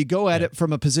 So if you go at it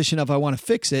from a position of I want to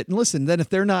fix it, and listen, then if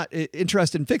they're not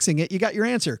interested in fixing it, you got your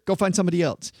answer. Go find somebody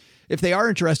else. If they are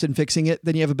interested in fixing it,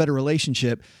 then you have a better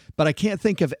relationship. But I can't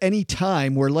think of any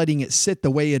time where letting it sit the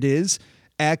way it is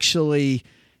actually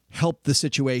helped the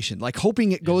situation. Like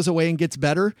hoping it goes away and gets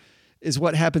better is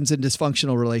what happens in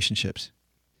dysfunctional relationships.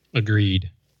 Agreed.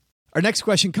 Our next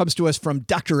question comes to us from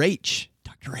Dr. H.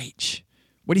 Dr. H.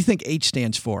 What do you think H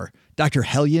stands for? Dr.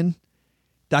 Hellion?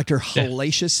 Dr.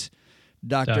 Hellacious?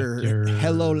 Dr.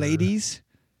 Hello Ladies?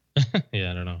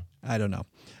 Yeah, I don't know.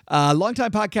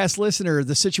 Longtime podcast listener,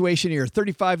 the situation here,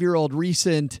 35-year-old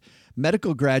recent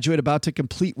medical graduate about to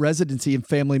complete residency in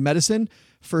family medicine.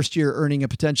 First year earning a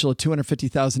potential of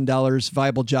 $250,000,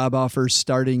 viable job offers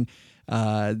starting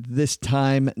this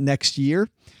time next year.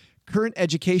 Current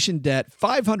education debt,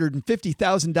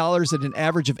 $550,000 at an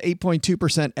average of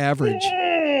 8.2% average.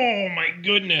 Oh, my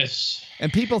goodness.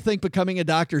 And people think becoming a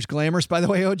doctor is glamorous, by the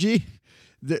way, OG.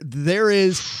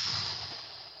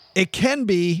 It can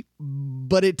be,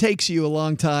 but it takes you a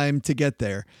long time to get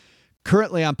there.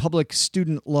 Currently on public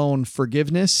student loan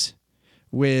forgiveness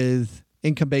with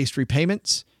income-based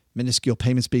repayments, minuscule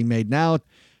payments being made now.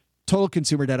 Total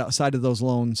consumer debt outside of those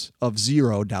loans of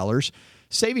 $0.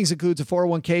 Savings includes a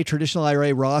 401k, traditional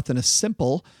IRA, Roth, and a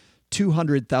simple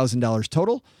 $200,000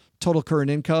 total. Total current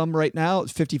income right now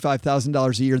is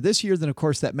 $55,000 a year this year. Then, of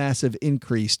course, that massive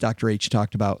increase Dr. H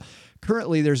talked about.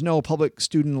 Currently, there's no public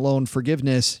student loan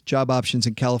forgiveness job options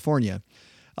in California.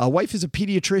 Wife is a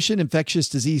pediatrician, infectious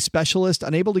disease specialist,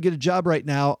 unable to get a job right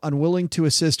now, unwilling to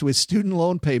assist with student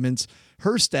loan payments.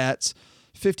 Her stats: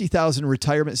 $50,000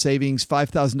 retirement savings,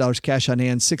 $5,000 cash on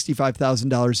hand,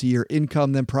 $65,000 a year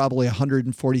income, then probably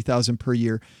 $140,000 per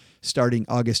year starting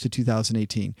August of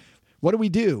 2018. What do we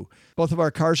do? Both of our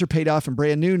cars are paid off and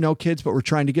brand new, no kids, but we're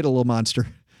trying to get a little monster.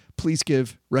 Please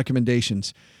give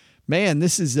recommendations. Man,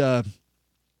 this is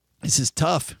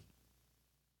tough.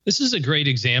 This is a great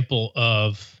example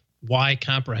of why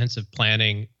comprehensive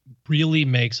planning really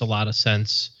makes a lot of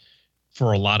sense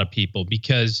for a lot of people,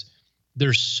 because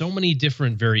there's so many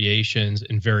different variations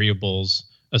and variables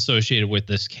associated with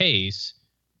this case,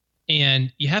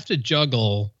 and you have to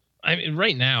juggle. I mean,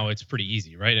 right now it's pretty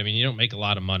easy, right? I mean, you don't make a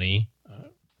lot of money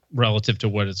relative to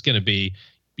what it's going to be.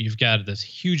 You've got this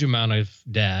huge amount of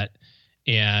debt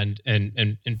and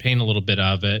paying a little bit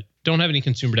of it. Don't have any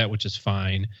consumer debt, which is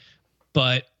fine.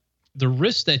 But the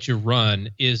risk that you run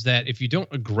is that if you don't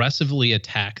aggressively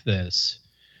attack this,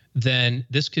 then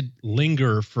this could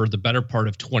linger for the better part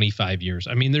of 25 years.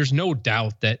 I mean, there's no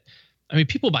doubt that,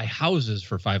 people buy houses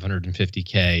for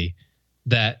 $550K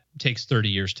that takes 30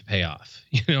 years to pay off.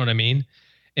 You know what I mean?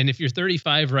 And if you're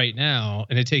 35 right now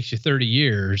and it takes you 30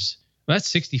 years, well, that's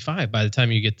 65 by the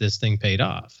time you get this thing paid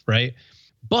off, right?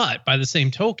 But by the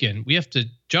same token, we have to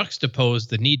juxtapose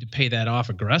the need to pay that off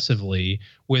aggressively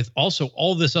with also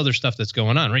all this other stuff that's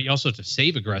going on, right? You also have to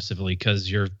save aggressively because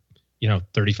you're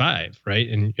 35, right?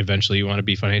 And eventually you want to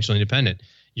be financially independent.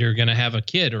 you're going to have a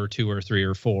kid or 2 or 3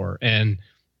 or 4, and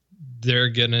they're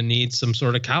going to need some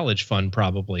sort of college fund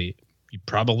probably. You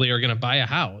probably are going to buy a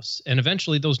house, and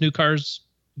eventually those new cars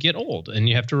get old and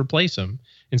you have to replace them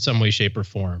in some way, shape, or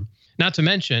form. Not to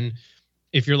mention,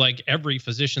 if you're like every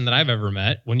physician that I've ever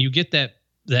met, when you get that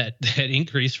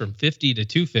increase from 50 to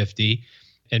 250,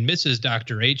 and Mrs.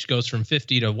 Dr. H goes from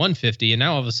 50 to 150, and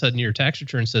now all of a sudden your tax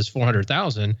return says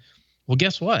 400,000. Well,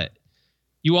 guess what?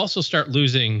 You also start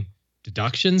losing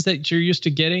deductions that you're used to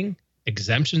getting,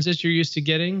 exemptions that you're used to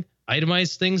getting,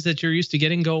 itemized things that you're used to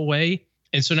getting go away.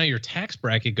 And so now your tax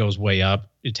bracket goes way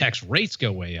up, your tax rates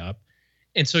go way up.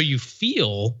 And so you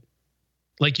feel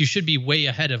like you should be way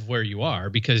ahead of where you are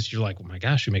because you're like, oh my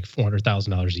gosh, you make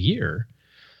 $400,000 a year.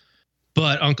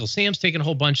 But Uncle Sam's taking a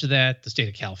whole bunch of that. The state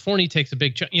of California takes a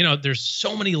big chunk. There's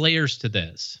so many layers to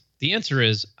this. The answer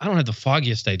is I don't have the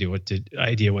foggiest idea what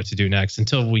to do next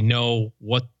until we know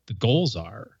what the goals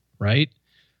are, right?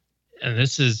 And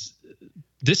this is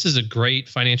a great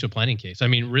financial planning case. I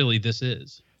mean, really, this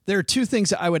is. There are 2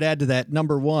 things I would add to that.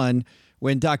 Number one,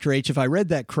 when Dr. H, if I read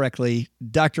that correctly,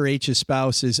 Dr. H's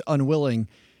spouse is unwilling.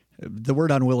 The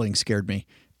word unwilling scared me.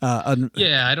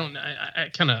 Yeah,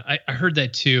 I heard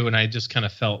that too, and I just kind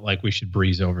of felt like we should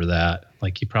breeze over that.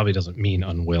 Like he probably doesn't mean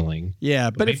unwilling. Yeah,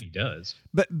 but maybe he does.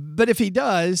 But if he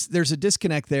does, there's a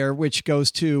disconnect there, which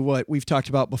goes to what we've talked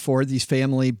about before, these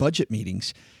family budget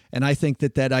meetings. And I think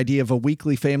that idea of a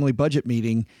weekly family budget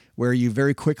meeting where you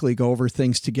very quickly go over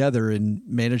things together and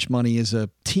manage money as a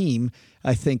team,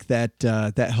 I think that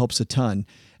helps a ton.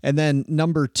 And then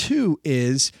number 2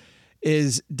 is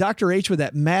Dr. H, with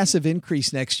that massive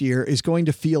increase next year, is going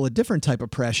to feel a different type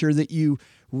of pressure that you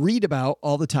read about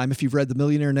all the time. If you've read The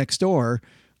Millionaire Next Door,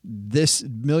 this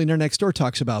Millionaire Next Door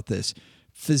talks about this.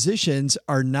 Physicians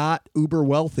are not uber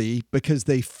wealthy because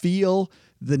they feel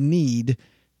the need,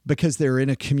 because they're in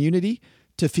a community,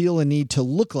 to feel a need to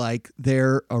look like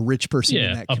they're a rich person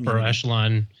in that community. Upper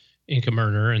echelon income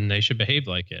earner, and they should behave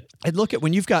like it. And look at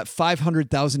when you've got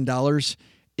 $500,000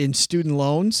 in student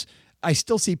loans, I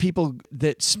still see people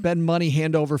that spend money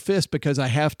hand over fist because I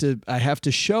have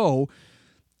to show,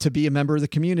 to be a member of the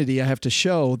community, I have to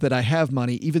show that I have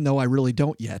money, even though I really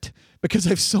don't yet, because I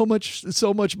have so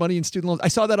much money in student loans. I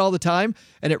saw that all the time,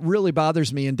 and it really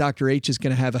bothers me. And Dr. H is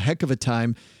going to have a heck of a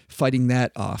time fighting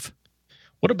that off.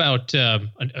 What about a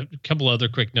couple other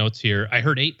quick notes here? I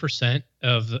heard 8%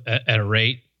 at a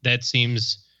rate that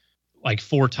seems like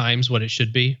 4 times what it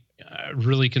should be.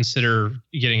 Really consider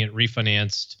getting it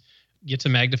refinanced. Get to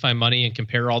Magnify Money and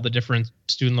compare all the different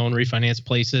student loan refinance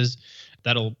places.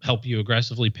 That'll help you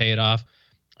aggressively pay it off.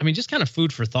 I mean, just kind of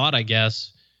food for thought, I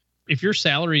guess. If your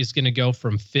salary is going to go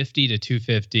from 50 to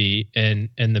 250 and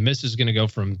the miss is going to go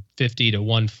from 50 to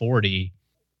 140,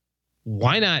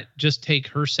 why not just take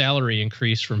her salary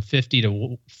increase from 50 to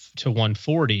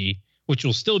 140, which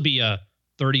will still be a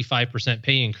 35%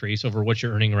 pay increase over what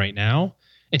you're earning right now,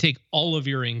 and take all of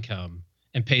your income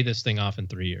and pay this thing off in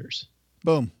 3 years?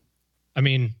 Boom. I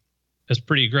mean, that's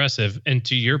pretty aggressive. And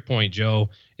to your point, Joe,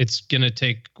 it's going to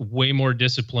take way more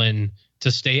discipline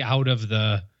to stay out of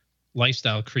the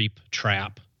lifestyle creep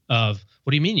trap of,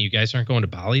 what do you mean you guys aren't going to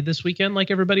Bali this weekend like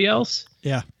everybody else?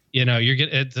 Yeah.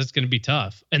 That's going to be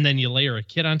tough. And then you layer a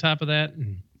kid on top of that.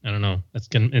 And I don't know.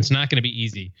 It's not going to be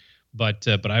easy, but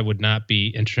I would not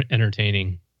be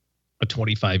entertaining a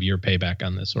 25-year payback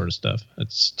on this sort of stuff.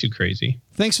 That's too crazy.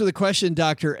 Thanks for the question,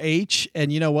 Dr. H.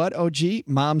 And you know what, OG?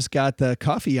 Mom's got the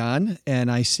coffee on,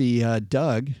 and I see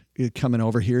Doug coming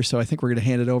over here, so I think we're going to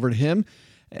hand it over to him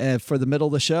for the middle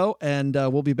of the show, and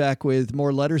we'll be back with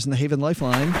more letters in the Haven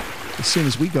Lifeline as soon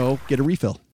as we go get a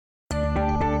refill.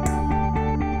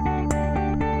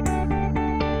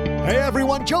 Hey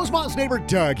everyone, Joe's mom's neighbor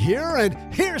Doug here, and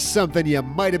here's something you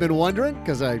might have been wondering,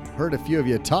 because I heard a few of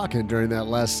you talking during that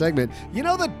last segment. You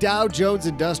know the Dow Jones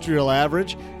Industrial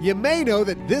Average? You may know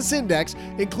that this index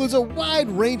includes a wide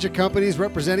range of companies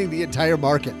representing the entire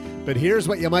market. But here's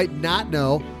what you might not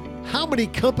know. How many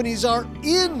companies are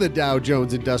in the Dow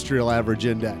Jones Industrial Average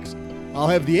Index? I'll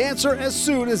have the answer as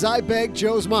soon as I beg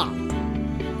Joe's mom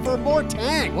for more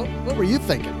tang. What were you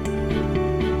thinking?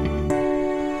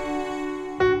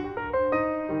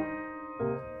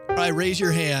 All right, raise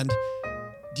your hand.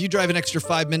 Do you drive an extra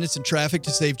 5 minutes in traffic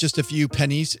to save just a few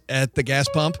pennies at the gas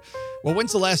pump? Well,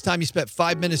 when's the last time you spent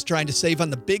 5 minutes trying to save on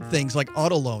the big things like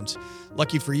auto loans?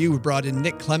 Lucky for you, we brought in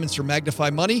Nick Clements from Magnify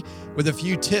Money with a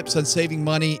few tips on saving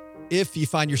money if you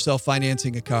find yourself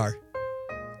financing a car.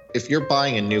 If you're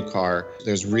buying a new car,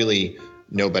 there's really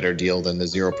no better deal than the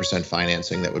 0%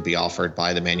 financing that would be offered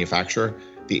by the manufacturer.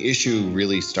 The issue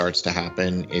really starts to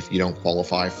happen if you don't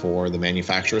qualify for the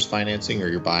manufacturer's financing or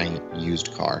you're buying a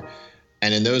used car.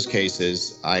 And in those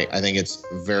cases, I think it's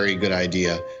a very good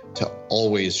idea to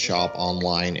always shop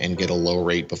online and get a low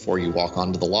rate before you walk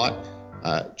onto the lot.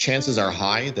 Chances are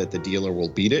high that the dealer will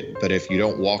beat it, but if you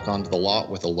don't walk onto the lot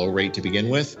with a low rate to begin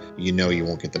with, you know you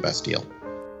won't get the best deal.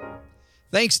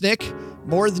 Thanks, Nick.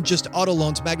 More than just auto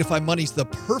loans, Magnify Money's the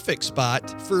perfect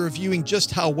spot for reviewing just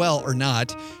how well or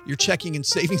not your checking and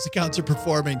savings accounts are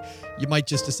performing. You might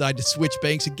just decide to switch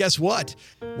banks, and guess what?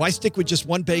 Why stick with just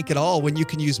one bank at all when you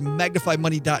can use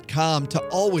MagnifyMoney.com to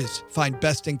always find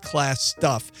best-in-class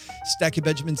stuff?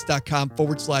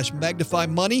 StackyBenjamins.com/Magnify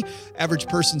Money. Average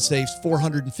person saves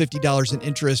 $450 in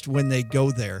interest when they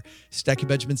go there.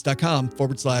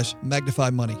 StackyBenjamins.com/Magnify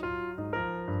Money.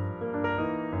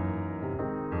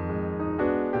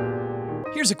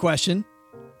 Here's a question.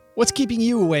 What's keeping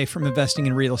you away from investing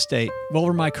in real estate? Well,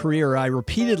 over my career, I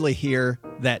repeatedly hear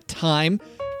that time,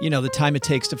 the time it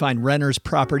takes to find renters,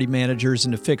 property managers,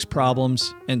 and to fix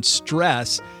problems, and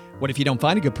stress. What if you don't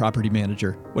find a good property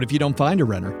manager? What if you don't find a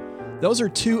renter? Those are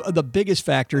two of the biggest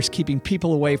factors keeping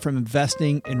people away from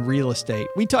investing in real estate.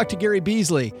 We talked to Gary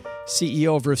Beasley,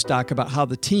 CEO of Roofstock, about how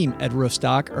the team at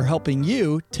Roofstock are helping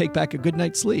you take back a good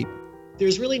night's sleep.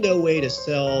 There's really no way to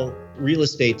sell real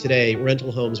estate today,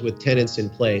 rental homes with tenants in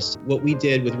place. What we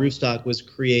did with Roofstock was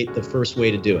create the first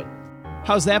way to do it.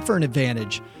 How's that for an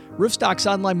advantage? Roofstock's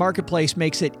online marketplace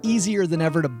makes it easier than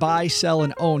ever to buy, sell,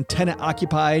 and own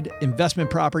tenant-occupied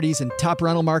investment properties in top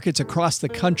rental markets across the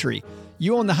country.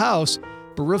 You own the house,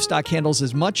 but Roofstock handles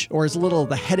as much or as little of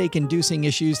the headache-inducing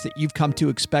issues that you've come to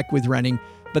expect with renting.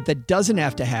 But that doesn't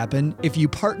have to happen if you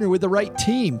partner with the right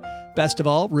team. Best of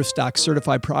all, Roofstock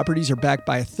certified properties are backed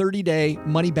by a 30-day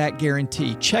money-back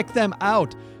guarantee. Check them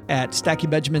out at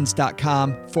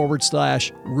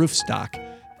StackyBenjamins.com/Roofstock.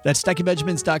 That's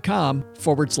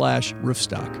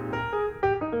StackyBenjamins.com/Roofstock.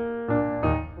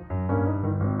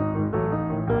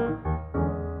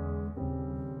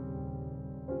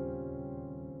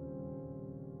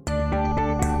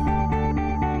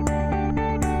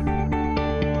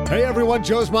 Hey everyone,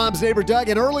 Joe's mom's neighbor Doug,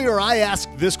 and earlier I asked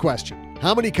this question.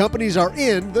 How many companies are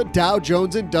in the Dow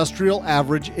Jones Industrial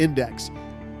Average Index?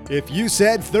 If you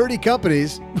said 30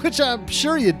 companies, which I'm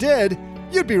sure you did,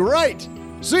 you'd be right.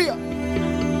 See ya!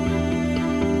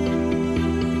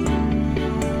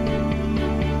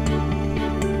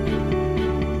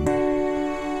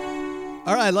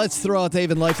 All right, let's throw out the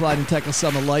Haven Lifeline and tackle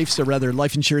some of life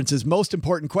insurance's most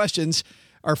important questions.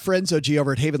 Our friends, OG,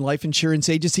 over at Haven Life Insurance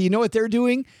Agency, you know what they're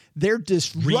doing? They're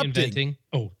disrupting. Reinventing?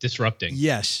 Oh, disrupting.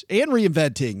 Yes, and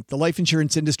reinventing the life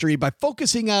insurance industry by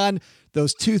focusing on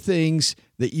those two things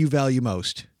that you value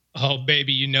most. Oh,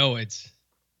 baby, it's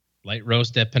light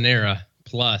roast at Panera.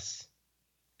 Plus,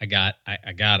 I got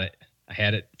it. I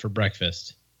had it for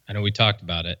breakfast. I know we talked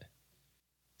about it.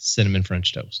 Cinnamon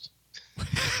French toast.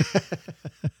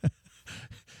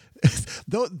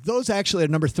 Those actually are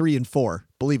number 3 and 4,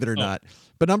 believe it or not.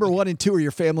 But number 1 and 2 are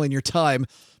your family and your time.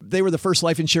 They were the first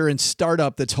life insurance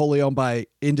startup that's wholly owned by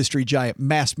industry giant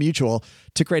Mass Mutual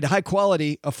to create a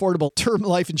high-quality, affordable term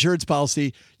life insurance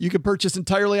policy you can purchase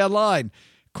entirely online.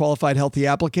 Qualified healthy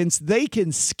applicants, they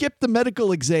can skip the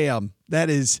medical exam.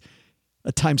 That is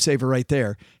a time saver right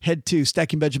there. Head to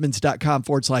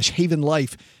StackingBenjamins.com/Haven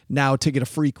Life now to get a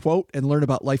free quote and learn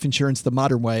about life insurance the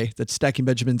modern way. That's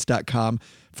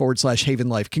StackingBenjamins.com/Haven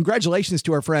Life. Congratulations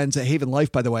to our friends at Haven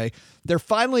Life, by the way. They're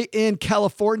finally in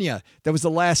California. That was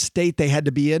the last state they had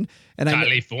to be in.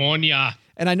 California.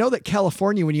 And I know that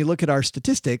California, when you look at our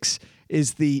statistics,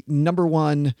 is the number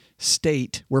 1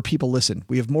 state where people listen.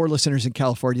 We have more listeners in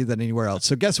California than anywhere else.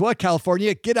 So guess what,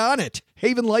 California? Get on it.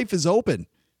 Haven Life is open.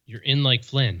 You're in like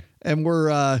Flynn. And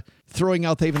we're throwing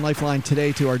out the Haven Lifeline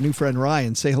today to our new friend,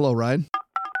 Ryan. Say hello, Ryan.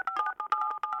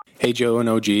 Hey, Joe and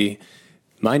OG.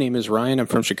 My name is Ryan. I'm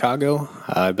from Chicago.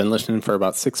 I've been listening for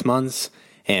about 6 months,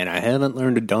 and I haven't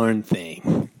learned a darn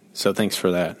thing. So thanks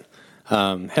for that.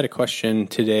 Had a question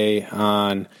today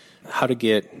on how to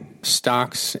get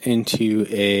stocks into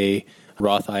a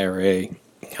Roth IRA.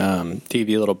 To give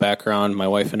you a little background, my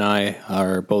wife and I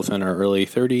are both in our early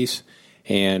 30s.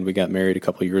 And we got married a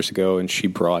couple of years ago, and she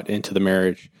brought into the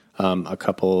marriage a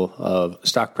couple of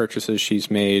stock purchases she's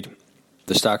made.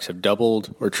 The stocks have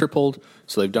doubled or tripled,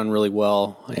 so they've done really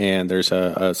well, and there's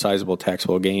a sizable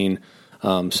taxable gain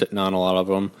sitting on a lot of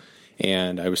them.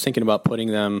 And I was thinking about putting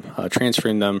them,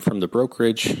 transferring them from the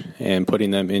brokerage and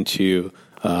putting them into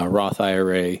Roth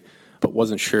IRA, but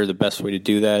wasn't sure the best way to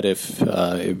do that, if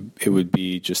it would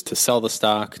be just to sell the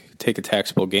stock, take a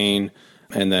taxable gain,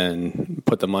 and then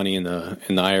put the money in the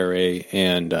IRA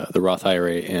and the Roth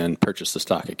IRA and purchase the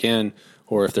stock again,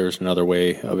 or if there's another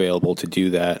way available to do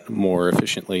that more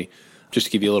efficiently. Just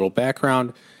to give you a little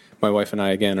background, My wife and I,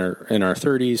 again, are in our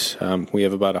 30s. We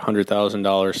have about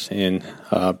 $100,000 in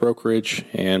brokerage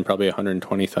and probably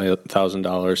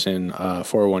 $120,000 in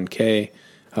 401k.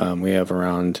 We have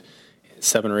around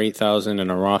 $7,000 or $8,000 in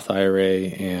a Roth IRA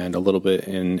and a little bit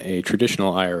in a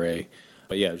traditional IRA.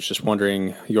 But yeah, I was just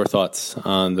wondering your thoughts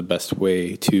on the best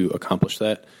way to accomplish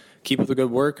that. Keep up the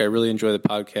good work. I really enjoy the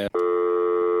podcast.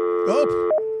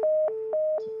 Oh.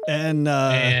 And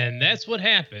that's what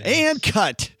happens. And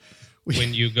cut.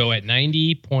 When you go at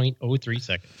 90.03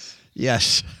 seconds.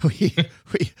 Yes.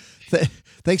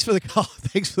 Thanks for the call.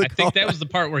 Thanks for the call. I think that was the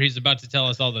part where he's about to tell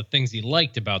us all the things he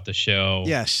liked about the show.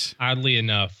 Yes. Oddly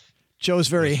enough. Joe's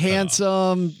very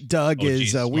handsome. Doug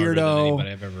is a weirdo. Anybody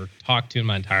I've ever talked to in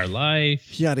my entire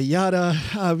life. Yada yada.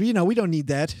 We don't need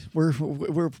that.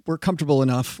 We're comfortable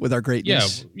enough with our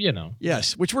greatness. Yeah,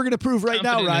 Yes, which we're going to prove right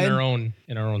now, Ryan.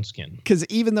 In our own skin. Because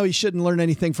even though you shouldn't learn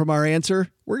anything from our answer,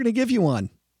 we're going to give you one.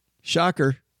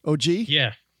 Shocker. OG.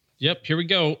 Yeah. Yep. Here we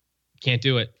go. Can't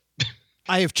do it.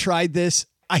 I have tried this.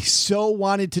 I so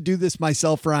wanted to do this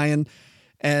myself, Ryan.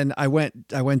 And I went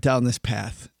down this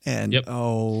path, and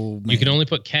oh, man. You can only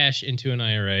put cash into an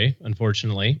IRA,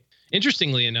 unfortunately.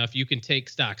 Interestingly enough, you can take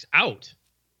stocks out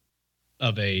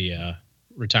of a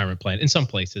retirement plan. In some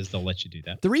places, they'll let you do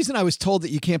that. The reason I was told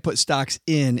that you can't put stocks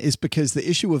in is because the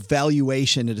issue of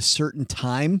valuation at a certain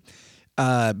time,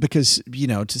 because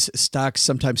stocks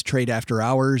sometimes trade after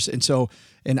hours, and so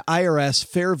an IRS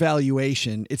fair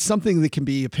valuation, it's something that can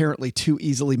be apparently too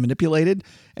easily manipulated,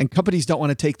 and companies don't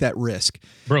want to take that risk.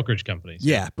 Brokerage companies.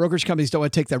 Yeah, brokerage companies don't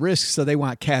want to take that risk, so they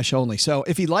want cash only. So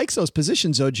if he likes those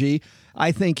positions, OG,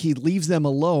 I think he leaves them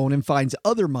alone and finds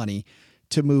other money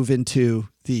to move into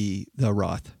the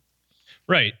Roth.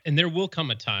 Right, and there will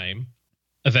come a time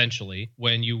eventually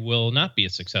when you will not be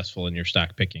as successful in your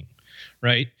stock picking,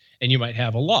 right? And you might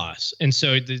have a loss. And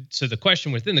so the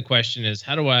question within the question is,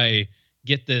 how do I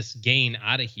get this gain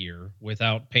out of here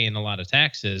without paying a lot of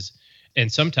taxes?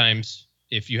 And sometimes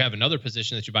if you have another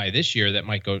position that you buy this year that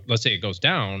might go, let's say it goes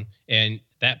down and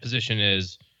that position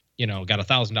is, got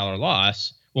 $1,000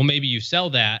 loss. Well, maybe you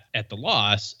sell that at the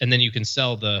loss and then you can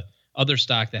sell the other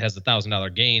stock that has the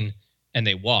 $1,000 gain and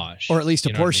they wash. Or at least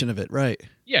a portion of it. Right.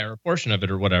 Yeah. Or a portion of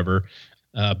it or whatever.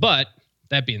 But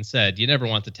that being said, you never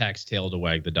want the tax tail to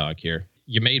wag the dog here.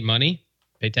 You made money.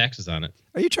 Pay taxes on it.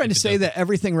 Are you trying to say that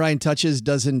everything Ryan touches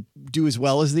doesn't do as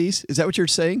well as these? Is that what you're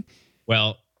saying?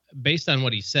 Well, based on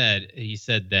what he said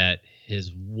that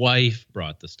his wife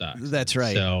brought the stocks. That's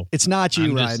right. So it's not you,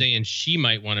 Ryan. I'm just saying she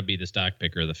might want to be the stock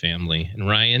picker of the family. And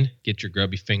Ryan, get your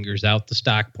grubby fingers out the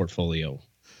stock portfolio.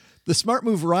 The smart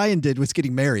move Ryan did was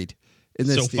getting married in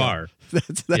this deal. Far.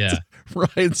 That's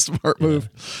Ryan's smart move.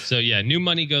 So new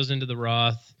money goes into the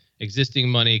Roth. Existing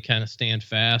money, kind of stand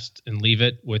fast and leave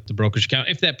it with the brokerage account.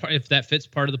 If that fits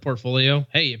part of the portfolio,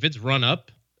 hey, if it's run up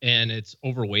and it's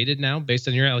overweighted now based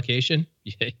on your allocation,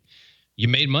 you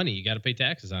made money. You got to pay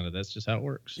taxes on it. That's just how it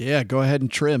works. Yeah, go ahead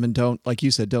and trim and don't, like you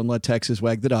said, don't let taxes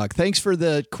wag the dog. Thanks for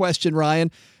the question,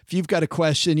 Ryan. If you've got a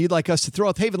question you'd like us to throw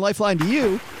out the Haven Lifeline to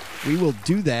you, we will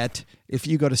do that if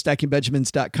you go to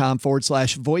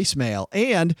stackingbenjamins.com/voicemail.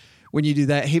 And when you do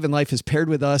that, Haven Life is paired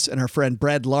with us and our friend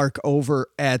Brad Lark over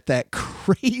at that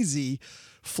crazy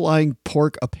Flying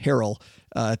Pork Apparel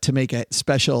to make a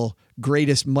special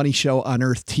Greatest Money Show on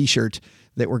Earth t-shirt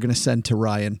that we're going to send to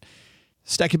Ryan.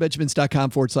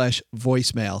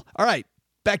 stackingbenjamins.com/voicemail. All right,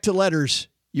 back to letters.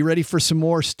 You ready for some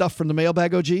more stuff from the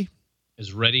mailbag, OG?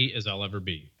 As ready as I'll ever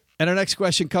be. And our next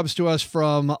question comes to us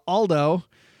from Aldo.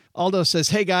 Aldo says,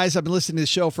 hey guys, I've been listening to the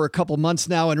show for a couple months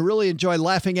now and really enjoy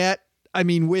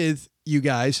with you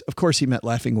guys. Of course, he meant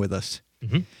laughing with us.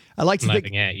 Mm-hmm. I like to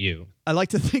laughing at you. I like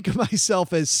to think of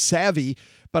myself as savvy,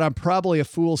 but I'm probably a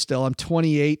fool still. I'm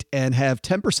 28 and have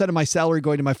 10% of my salary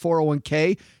going to my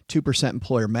 401k, 2%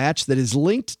 employer match that is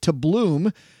linked to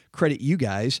Bloom. Credit you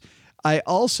guys. I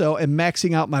also am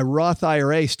maxing out my Roth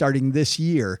IRA starting this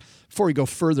year. Before we go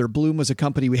further, Bloom was a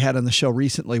company we had on the show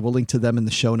recently. We'll link to them in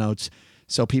the show notes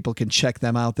so people can check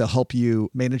them out. They'll help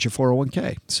you manage your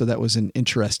 401k. So that was an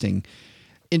interesting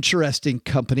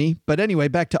company. But anyway,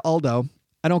 back to Aldo.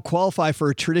 I don't qualify for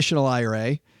a traditional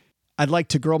IRA. I'd like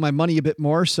to grow my money a bit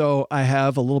more, so I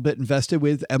have a little bit invested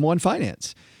with M1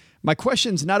 Finance. My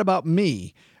question's not about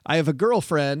me. I have a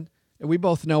girlfriend, and we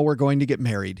both know we're going to get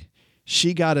married.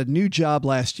 She got a new job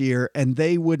last year, and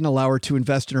they wouldn't allow her to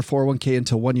invest in her 401k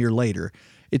until 1 year later.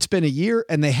 It's been a year,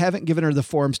 and they haven't given her the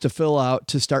forms to fill out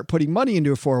to start putting money into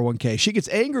her 401k. She gets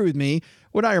angry with me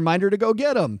when I remind her to go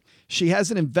get them. She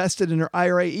hasn't invested in her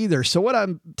IRA either. So what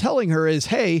I'm telling her is,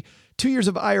 hey, 2 years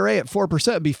of IRA at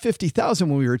 4% would be $50,000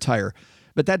 when we retire.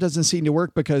 But that doesn't seem to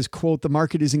work because, quote, the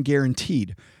market isn't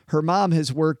guaranteed. Her mom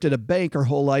has worked at a bank her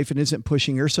whole life and isn't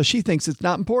pushing her, so she thinks it's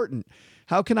not important.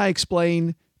 How can I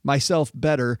explain myself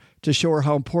better to show her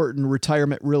how important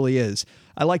retirement really is?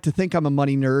 I like to think I'm a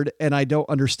money nerd, and I don't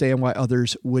understand why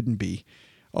others wouldn't be.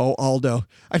 Oh, Aldo,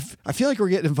 I feel like we're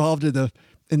getting involved in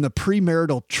the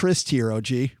premarital tryst here,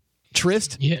 OG.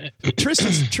 Tryst? Yeah.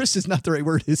 Tryst is not the right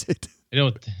word, is it? I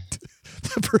don't.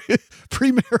 The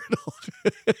premarital.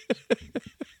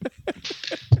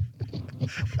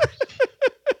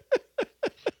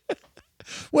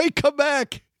 Wait, come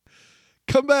back.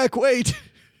 Come back, wait.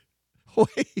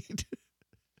 Wait.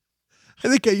 I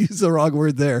think I used the wrong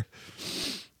word there.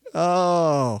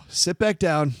 Oh, sit back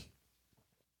down.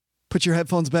 Put your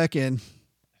headphones back in.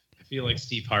 I feel like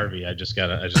Steve Harvey. I just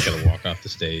gotta walk off the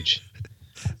stage.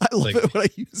 I love it when I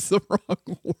use the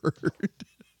wrong word.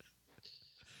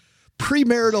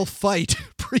 Premarital fight.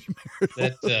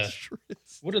 Premarital.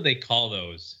 What do they call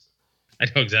those? I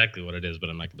know exactly what it is, but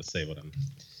I'm not going to say what I'm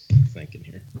thinking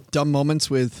here. Dumb moments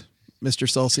with Mr.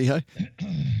 Salsihai?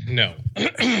 No.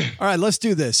 All right, let's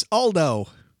do this. Aldo.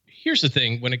 Here's the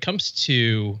thing. When it comes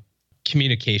to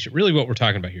communication, really what we're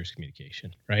talking about here is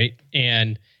communication, right?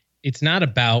 And it's not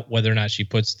about whether or not she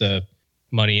puts the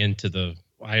money into the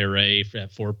IRA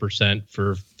at 4%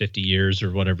 for 50 years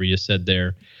or whatever you said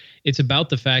there. It's about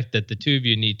the fact that the two of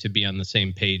you need to be on the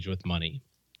same page with money.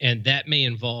 And that may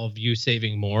involve you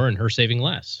saving more and her saving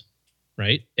less,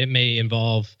 right? It may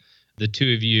involve the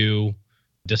two of you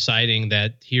deciding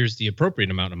that here's the appropriate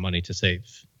amount of money to save.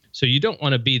 So you don't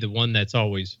want to be the one that's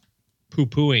always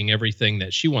poo-pooing everything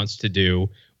that she wants to do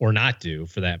or not do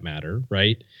for that matter,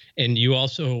 right? And you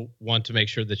also want to make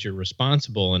sure that you're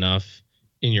responsible enough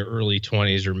in your early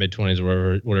 20s or mid 20s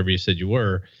or whatever you said you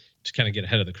were to kind of get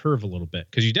ahead of the curve a little bit.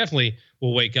 Because you definitely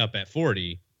will wake up at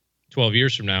 40, 12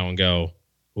 years from now and go,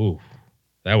 ooh,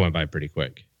 that went by pretty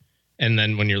quick. And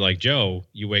then when you're like Joe,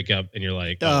 you wake up and you're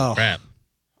like, oh. Crap,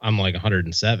 I'm like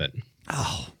 107.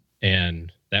 Oh.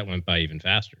 And that went by even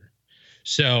faster.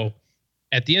 So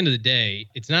at the end of the day,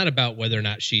 it's not about whether or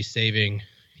not she's saving,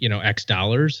 X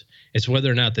dollars. It's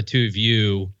whether or not the two of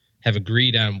you have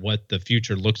agreed on what the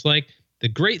future looks like. The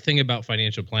great thing about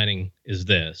financial planning is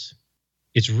this.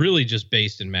 It's really just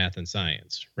based in math and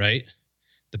science, right?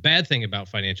 The bad thing about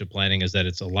financial planning is that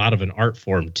it's a lot of an art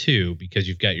form too, because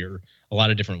you've got a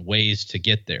lot of different ways to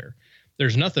get there.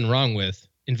 There's nothing wrong with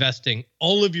investing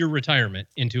all of your retirement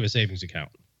into a savings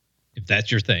account, if that's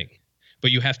your thing.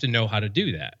 But you have to know how to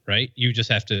do that, right? You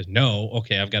just have to know,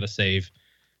 okay, I've got to save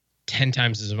 10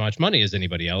 times as much money as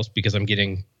anybody else because I'm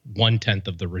getting 1/10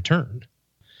 of the return.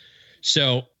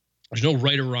 So there's no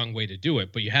right or wrong way to do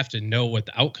it, but you have to know what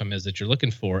the outcome is that you're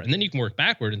looking for. And then you can work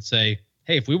backward and say,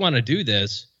 hey, if we want to do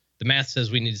this, the math says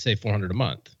we need to save $400 a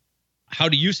month. How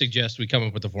do you suggest we come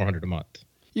up with the $400 a month?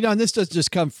 And this doesn't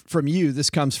just come from you. This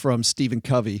comes from Stephen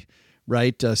Covey,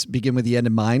 right? Begin with the end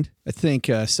in mind. I think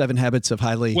 7 Habits of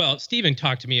Highly. Well, Stephen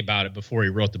talked to me about it before he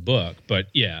wrote the book, but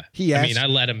yeah, I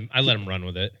let him run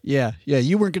with it. Yeah.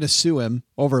 You weren't going to sue him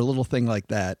over a little thing like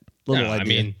that.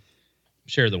 Idea.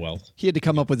 Share the wealth. He had to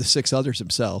come up with the 6 others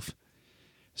himself.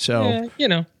 So,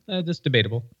 that's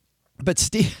debatable. But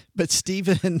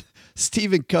Stephen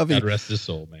Covey, God rest his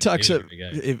soul, man. Talks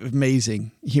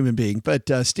amazing human being. But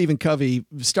Stephen Covey,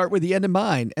 start with the end in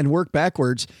mind and work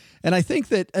backwards. And I think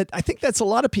that's a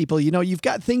lot of people. You've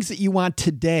got things that you want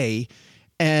today,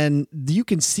 and you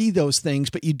can see those things,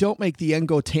 but you don't make the end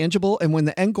goal tangible. And when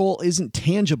the end goal isn't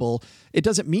tangible, it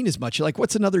doesn't mean as much. You're like,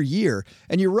 what's another year?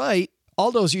 And you're right.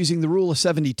 Aldo's using the rule of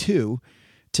 72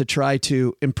 to try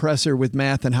to impress her with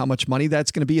math and how much money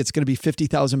that's going to be. It's going to be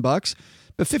 $50,000,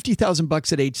 but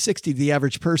 $50,000 at age 60, the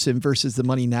average person versus the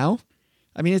money now.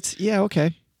 I mean,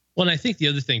 okay. Well, and I think the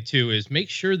other thing too is make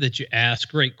sure that you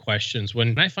ask great questions.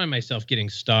 When I find myself getting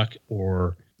stuck,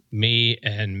 or me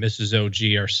and Mrs.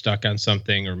 OG are stuck on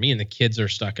something, or me and the kids are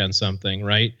stuck on something,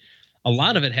 right? A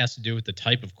lot of it has to do with the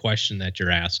type of question that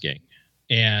you're asking.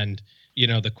 And,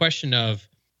 the question of,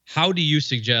 how do you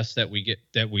suggest that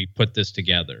we put this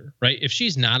together, right? If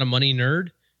she's not a money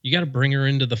nerd, you got to bring her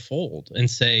into the fold and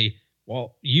say,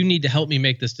 well, you need to help me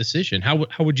make this decision. How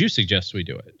would you suggest we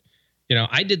do it?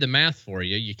 I did the math for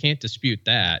you. You can't dispute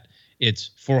that.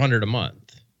 It's $400 a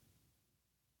month.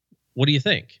 What do you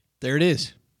think? There it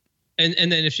is. And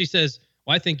then if she says,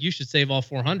 well, I think you should save all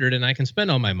 $400 and I can spend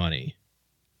all my money.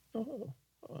 Oh,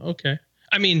 okay.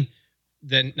 I mean,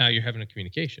 then now you're having a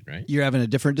communication, right? You're having a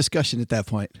different discussion at that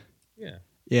point. Yeah.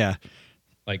 Yeah.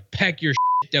 Like, pack your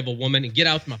shit, devil woman, and get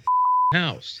out my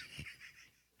house.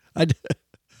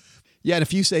 Yeah, and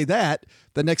if you say that,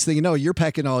 the next thing you know, you're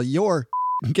packing all your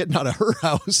and getting out of her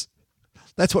house.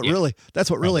 That's what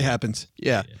really happens.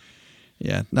 Yeah.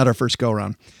 Not our first go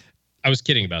around. I was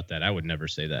kidding about that. I would never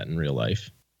say that in real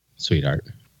life, sweetheart.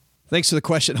 Thanks for the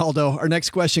question, Aldo. Our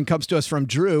next question comes to us from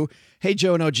Drew. Hey,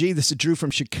 Joe and OG, this is Drew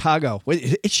from Chicago.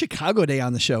 Wait, it's Chicago Day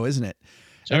on the show, isn't it?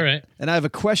 All right. And I have a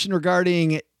question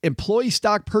regarding employee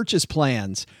stock purchase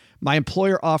plans. My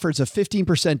employer offers a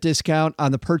 15% discount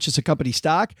on the purchase of company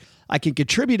stock. I can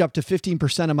contribute up to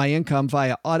 15% of my income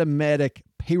via automatic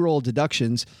payroll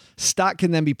deductions. Stock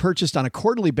can then be purchased on a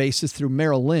quarterly basis through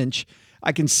Merrill Lynch.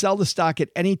 I can sell the stock at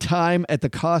any time at the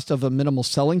cost of a minimal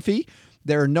selling fee.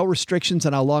 There are no restrictions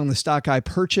on how long the stock I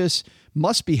purchase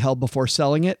must be held before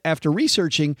selling it. After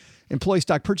researching employee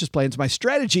stock purchase plans, my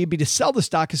strategy would be to sell the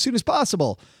stock as soon as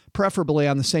possible, preferably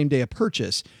on the same day of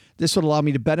purchase. This would allow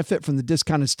me to benefit from the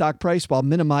discounted stock price while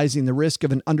minimizing the risk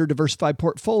of an under-diversified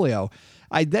portfolio.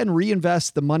 I then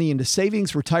reinvest the money into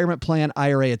savings, retirement plan,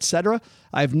 IRA, etc.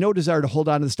 I have no desire to hold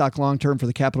on to the stock long-term for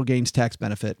the capital gains tax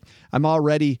benefit. I'm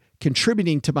already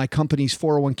contributing to my company's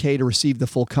 401k to receive the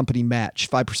full company match,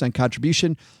 5%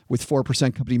 contribution with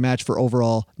 4% company match for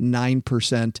overall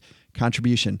 9%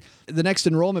 contribution. The next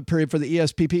enrollment period for the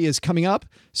ESPP is coming up.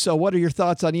 So what are your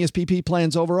thoughts on ESPP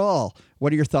plans overall?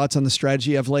 What are your thoughts on the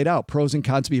strategy I've laid out? Pros and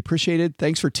cons to be appreciated.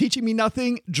 Thanks for teaching me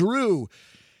nothing, Drew.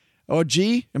 OG,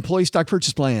 employee stock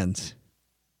purchase plans.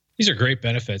 These are great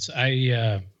benefits.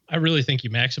 I really think you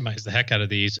maximize the heck out of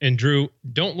these. And Drew,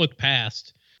 don't look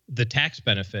past the tax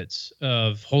benefits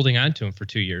of holding on to them for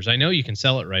 2 years. I know you can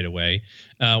sell it right away.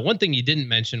 One thing you didn't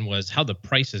mention was how the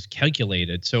price is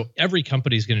calculated. So every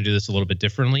company is going to do this a little bit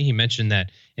differently. He mentioned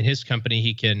that in his company,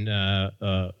 he can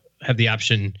have the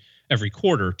option every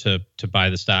quarter to buy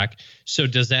the stock. So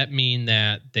does that mean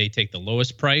that they take the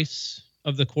lowest price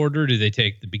of the quarter? Do they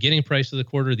take the beginning price of the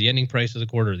quarter, the ending price of the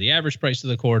quarter, the average price of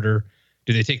the quarter?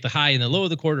 Do they take the high and the low of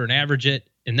the quarter and average it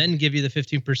and then give you the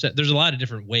 15%? There's a lot of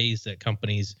different ways that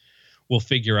companies will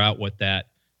figure out what that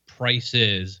price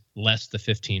is less the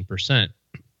 15%.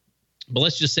 But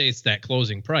let's just say it's that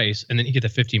closing price and then you get the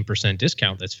 15%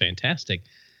 discount. That's fantastic.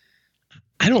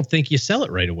 I don't think you sell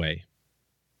it right away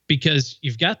because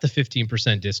you've got the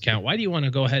 15% discount. Why do you want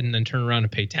to go ahead and then turn around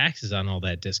and pay taxes on all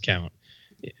that discount?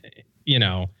 You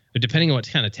know, depending on what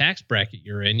kind of tax bracket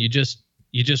you're in, you just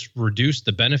reduce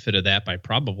the benefit of that by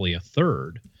probably a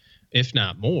third, if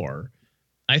not more.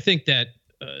 I think that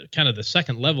kind of the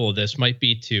second level of this might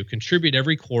be to contribute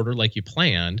every quarter like you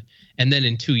planned. And then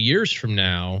in 2 years from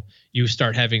now, you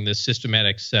start having this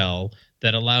systematic sell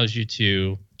that allows you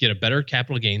to get a better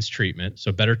capital gains treatment,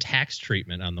 so better tax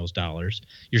treatment on those dollars.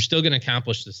 You're still going to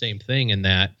accomplish the same thing in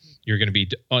that you're going to be,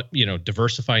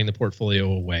 diversifying the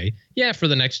portfolio away. Yeah, for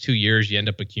the next 2 years, you end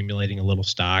up accumulating a little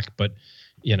stock, but,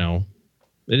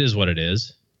 it is what it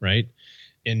is, right?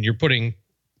 And you're putting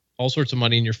all sorts of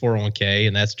money in your 401k,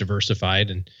 and that's diversified.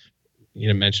 And you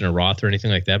didn't mention a Roth or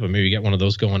anything like that, but maybe you get one of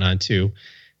those going on too.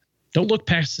 Don't look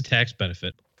past the tax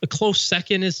benefit. A close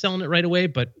second is selling it right away,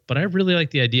 but I really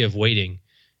like the idea of waiting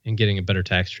and getting a better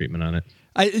tax treatment on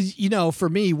it. For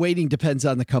me, waiting depends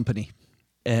on the company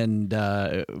and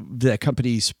the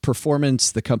company's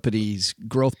performance, the company's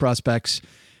growth prospects.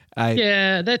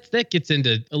 That gets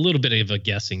into a little bit of a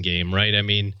guessing game, right? I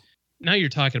mean, now you're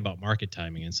talking about market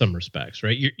timing in some respects,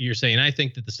 right? You're saying, I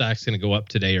think that the stock's going to go up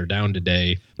today or down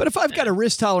today. But if I've got a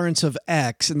risk tolerance of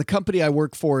X and the company I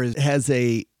work for has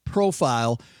a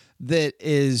profile that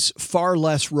is far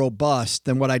less robust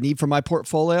than what I need for my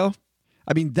portfolio,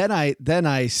 I mean, then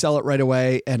I sell it right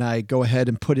away and I go ahead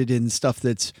and put it in stuff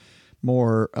that's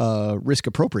more risk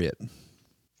appropriate.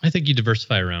 I think you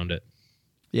diversify around it.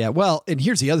 Yeah, well, and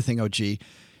here's the other thing, OG.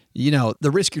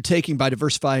 The risk you're taking by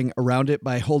diversifying around it,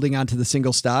 by holding on to the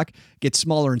single stock, gets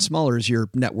smaller and smaller as your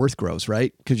net worth grows,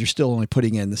 right? Because you're still only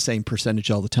putting in the same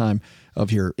percentage all the time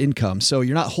of your income. So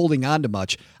you're not holding on to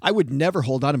much. I would never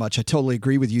hold on to much. I totally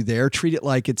agree with you there. Treat it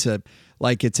like it's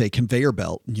a conveyor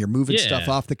belt and you're moving stuff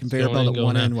off the conveyor belt at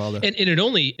one end while the...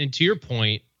 And to your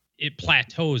point, it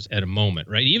plateaus at a moment,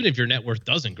 right? Even if your net worth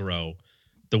doesn't grow,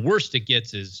 the worst it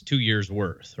gets is 2 years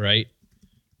worth, right,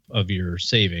 of your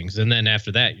savings. And then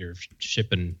after that, you're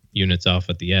shipping units off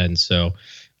at the end. So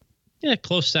yeah,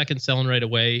 close second, selling right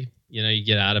away. You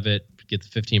get out of it, get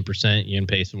the 15%, you can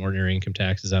pay some ordinary income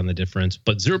taxes on the difference,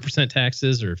 but 0%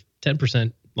 taxes or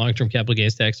 10% long-term capital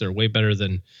gains tax are way better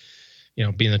than,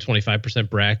 being in the 25%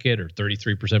 bracket or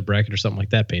 33% bracket or something like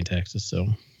that, paying taxes. So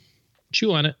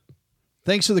chew on it.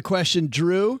 Thanks for the question,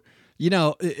 Drew.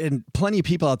 And plenty of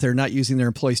people out there not using their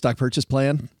employee stock purchase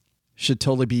plan should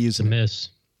totally be using it.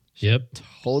 Yep.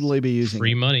 Totally be using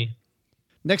free money.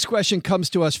 Next question comes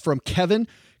to us from Kevin.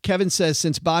 Kevin says,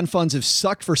 since bond funds have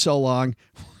sucked for so long,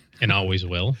 and always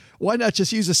will. Why not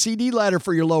just use a CD ladder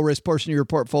for your low-risk portion of your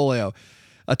portfolio?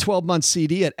 A 12-month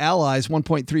CD at Allies,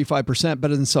 1.35%,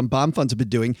 better than some bond funds have been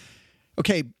doing.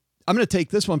 Okay, I'm going to take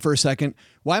this one for a second.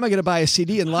 Why am I going to buy a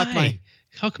CD and lock my...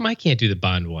 How come I can't do the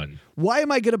bond one? Why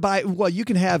am I going to buy... Well, you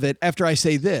can have it after I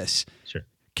say this. Sure.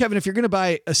 Kevin, if you're going to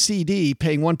buy a CD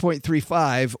paying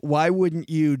 1.35, why wouldn't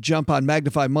you jump on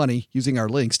Magnify Money using our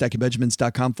link,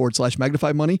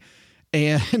 stackingbenjamins.com/Magnify Money,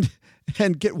 and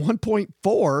get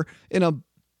 1.4 in a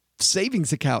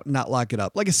savings account and not lock it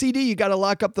up? Like a CD, you got to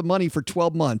lock up the money for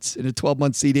 12 months in a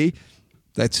 12-month CD.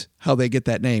 That's how they get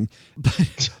that name.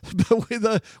 But with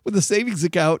a savings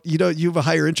account, you have a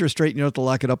higher interest rate and you don't have to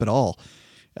lock it up at all.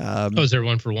 Is there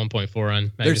one for 1.4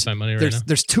 on Magnify Money right now?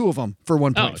 There's two of them for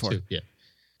 1.4. Oh, two, yeah.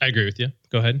 I agree with you.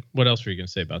 Go ahead. What else were you going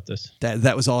to say about this?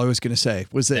 That was all I was going to say.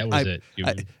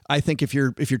 I think if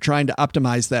you're trying to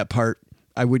optimize that part,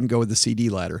 I wouldn't go with the CD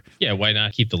ladder. Yeah, why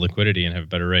not keep the liquidity and have a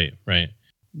better rate, right?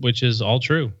 Which is all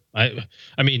true. I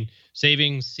mean,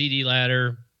 savings, CD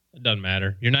ladder, it doesn't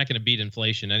matter. You're not going to beat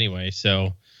inflation anyway,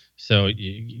 so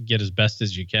you get as best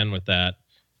as you can with that.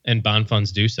 And bond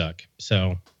funds do suck,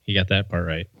 so you got that part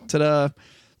right. Ta-da!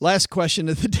 Last question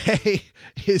of the day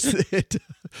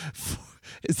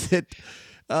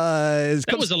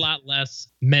that was a lot less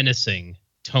menacing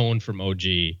tone from OG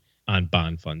on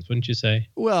bond funds, wouldn't you say?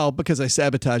 Well, because I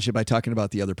sabotaged it by talking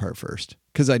about the other part first,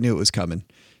 because I knew it was coming.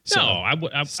 So no,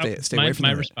 stay away from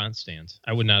my response stands.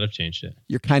 I would not have changed it.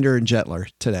 You're kinder and gentler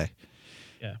today.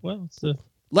 Yeah, well, it's the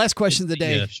last question of the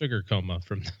day. Sugar coma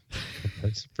from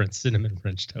cinnamon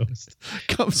French toast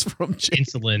comes from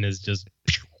James. Insulin is just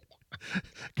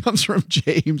comes from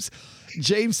James.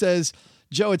 James says,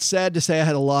 Joe, it's sad to say I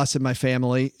had a loss in my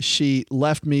family. She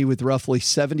left me with roughly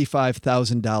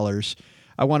 $75,000.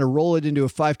 I want to roll it into a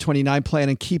 529 plan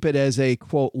and keep it as a,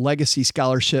 quote, legacy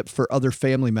scholarship for other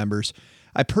family members.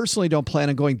 I personally don't plan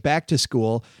on going back to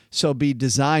school, so it'll be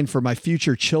designed for my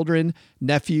future children,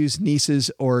 nephews,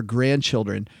 nieces, or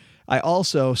grandchildren. I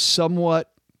also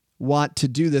somewhat want to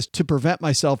do this to prevent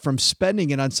myself from spending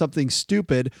it on something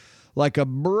stupid like a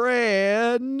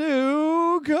brand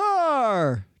new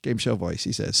car. Game show voice,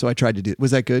 he says. So I tried to do it.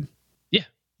 Was that good? Yeah.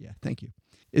 Yeah, thank you.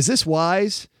 Is this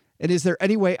wise? And is there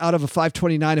any way out of a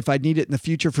 529 if I need it in the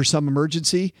future for some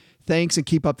emergency? Thanks and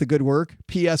keep up the good work.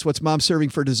 P.S. What's mom serving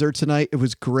for dessert tonight? It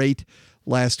was great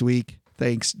last week.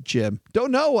 Thanks, Jim. Don't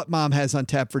know what mom has on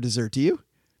tap for dessert. Do you?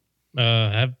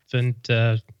 Haven't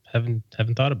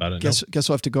thought about it. Guess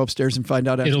we'll have to go upstairs and find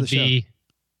out after the show.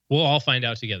 We'll all find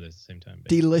out together at the same time.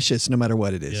 Baby. Delicious, no matter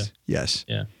what it is. Yeah. Yes.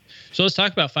 Yeah. So let's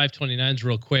talk about 529s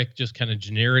real quick, just kind of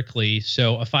generically.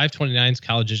 So a 529 is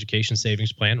college education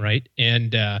savings plan, right?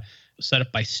 And set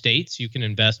up by states. You can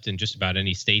invest in just about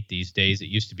any state these days. It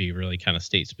used to be really kind of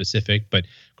state specific, but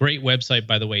great website,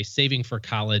 by the way,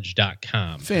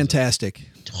 savingforcollege.com. Fantastic.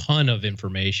 Ton of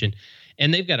information.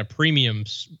 And they've got a premium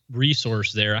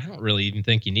resource there. I don't really even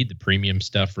think you need the premium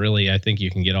stuff, really. I think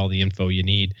you can get all the info you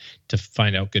need to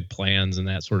find out good plans and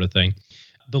that sort of thing.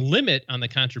 The limit on the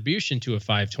contribution to a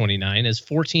 529 is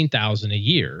 $14,000 a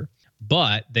year,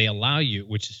 but they allow you,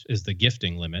 which is the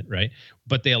gifting limit, right?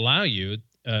 But they allow you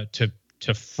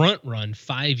to front run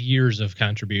 5 years of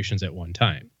contributions at one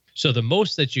time. So the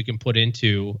most that you can put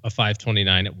into a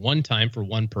 529 at one time for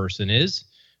one person is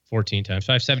 14 times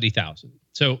 5, 70,000.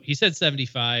 So he said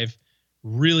 75,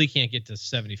 really can't get to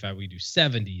 75. We do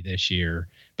 70 this year,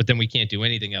 but then we can't do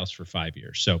anything else for 5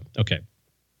 years. So, okay,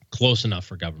 close enough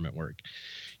for government work.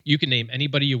 You can name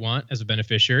anybody you want as a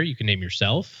beneficiary. You can name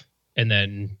yourself. And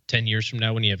then 10 years from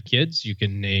now, when you have kids, you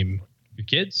can name your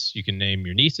kids. You can name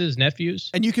your nieces,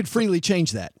 nephews. And you can freely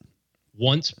change that.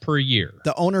 Once per year.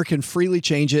 The owner can freely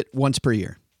change it once per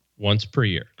year. Once per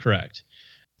year, correct.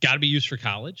 Got to be used for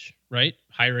college, right?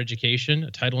 Higher education,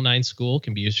 a Title IX school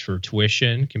can be used for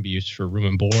tuition, can be used for room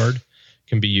and board,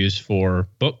 can be used for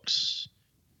books,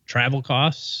 travel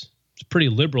costs. It's pretty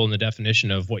liberal in the definition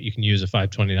of what you can use a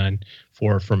 529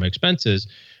 for from expenses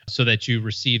so that you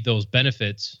receive those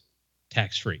benefits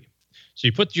tax-free. So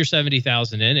you put your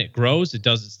 $70,000 in, it grows, it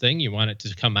does its thing, you want it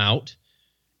to come out.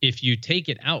 If you take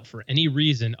it out for any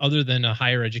reason other than a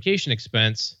higher education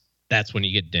expense, that's when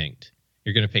you get dinged.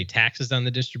 You're going to pay taxes on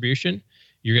the distribution.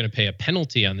 You're going to pay a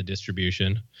penalty on the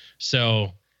distribution.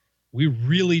 So we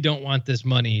really don't want this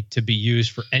money to be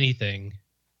used for anything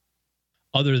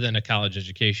other than a college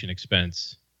education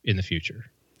expense in the future.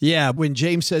 Yeah, when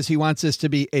James says he wants this to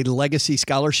be a legacy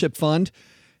scholarship fund,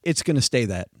 it's going to stay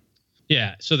that.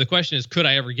 Yeah, so the question is, could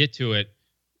I ever get to it?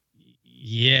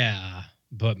 Yeah,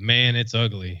 but man, it's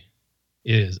ugly.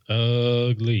 It is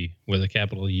ugly with a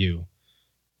capital U.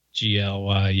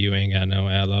 GLY, you ain't got no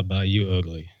alibi, you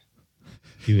ugly.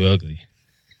 You ugly.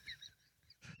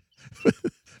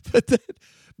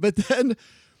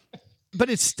 But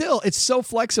it's so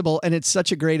flexible, and it's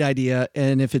such a great idea.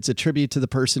 And if it's a tribute to the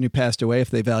person who passed away, if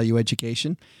they value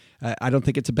education, I don't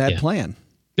think it's a bad plan.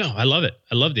 No, I love it.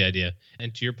 I love the idea.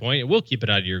 And to your point, it will keep it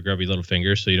out of your grubby little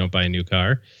fingers so you don't buy a new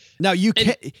car. Now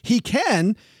he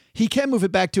can move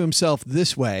it back to himself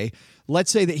this way. Let's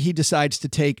say that he decides to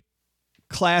take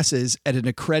classes at an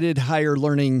accredited higher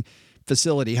learning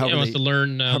facility. He wants to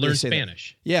learn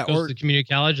Spanish. Yeah, goes to the community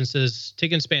college and says,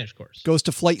 take a Spanish course. Goes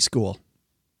to flight school.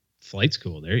 Flight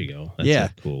school. There you go. That's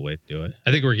a cool way to do it.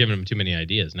 I think we're giving him too many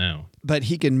ideas now. But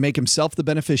he can make himself the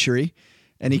beneficiary,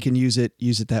 and he can use it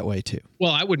that way too.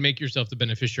 Well, I would make yourself the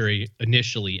beneficiary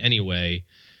initially anyway,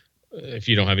 if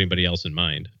you don't have anybody else in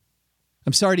mind.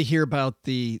 I'm sorry to hear about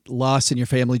the loss in your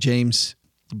family, James,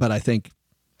 but I think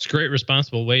it's a great,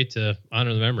 responsible way to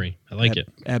honor the memory. I like it.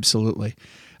 Absolutely.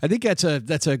 I think that's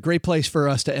a great place for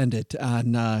us to end it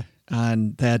on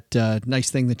that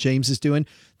nice thing that James is doing.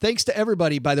 Thanks to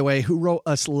everybody, by the way, who wrote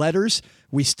us letters.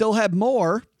 We still have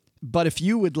more, but if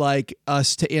you would like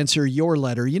us to answer your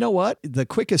letter, you know what? The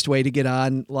quickest way to get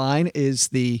online is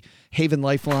the Haven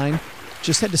Lifeline.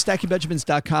 Just head to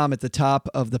stackingbenjamins.com. At the top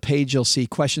of the page, you'll see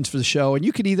questions for the show, and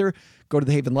you can either go to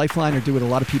the Haven Lifeline or do what a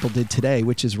lot of people did today,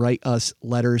 which is write us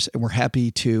letters, and we're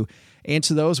happy to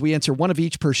answer those. We answer one of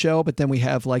each per show, but then we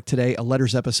have, like today, a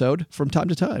letters episode from time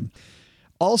to time.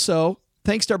 Also,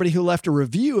 thanks to everybody who left a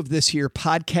review of this here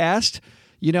podcast.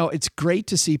 You know, it's great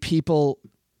to see people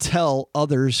tell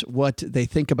others what they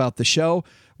think about the show,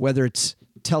 whether it's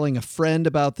telling a friend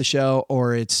about the show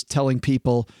or it's telling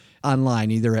people online,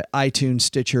 either at iTunes,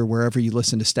 Stitcher, wherever you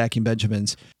listen to Stacking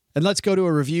Benjamins. And let's go to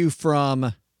a review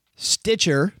from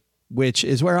Stitcher, which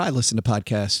is where I listen to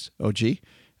podcasts, OG.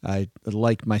 I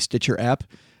like my Stitcher app.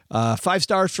 5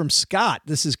 stars from Scott.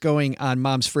 This is going on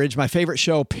Mom's Fridge. My favorite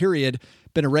show, period.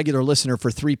 Been a regular listener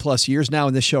for 3+ years now,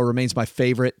 and this show remains my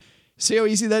favorite. See how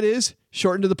easy that is?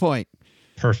 Short and to the point.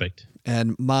 Perfect.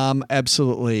 And Mom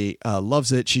absolutely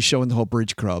loves it. She's showing the whole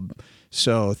bridge crub.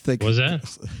 So think. What's that?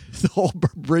 The whole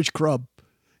bridge crub.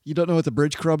 You don't know what the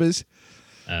bridge crub is?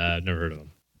 I've never heard of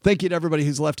them. Thank you to everybody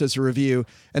who's left us a review.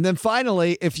 And then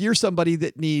finally, if you're somebody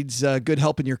that needs good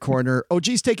help in your corner,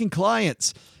 OG's taking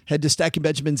clients. Head to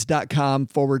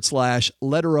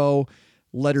stackingbenjamins.com/letter O,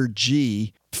 letter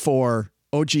G for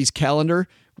OG's calendar,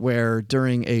 where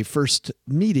during a first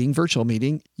meeting, virtual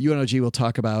meeting, you and OG will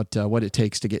talk about what it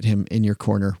takes to get him in your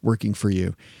corner working for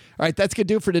you. All right, that's going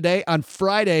to do it for today. On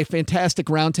Friday, fantastic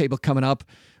roundtable coming up.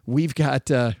 We've got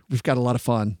a lot of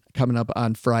fun coming up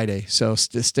on Friday, so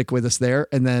stick with us there.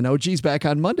 And then OG's back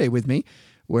on Monday with me,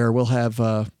 where we'll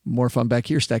have more fun back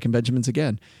here, Stacking Benjamins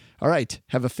again. All right,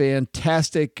 have a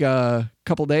fantastic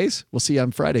couple days. We'll see you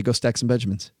on Friday. Go stack some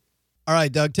Benjamins. All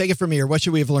right, Doug, take it from here. What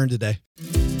should we have learned today?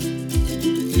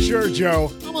 Sure,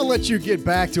 Joe. I'm going to let you get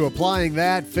back to applying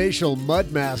that facial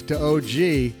mud mask to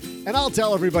OG, and I'll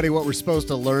tell everybody what we're supposed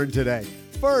to learn today.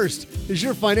 First, is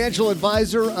your financial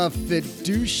advisor a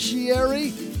fiduciary?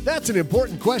 That's an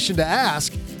important question to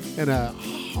ask and a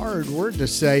hard word to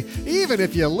say, even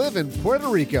if you live in Puerto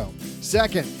Rico.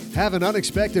 Second, have an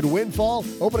unexpected windfall?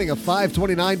 Opening a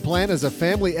 529 plan as a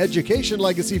family education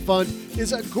legacy fund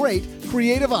is a great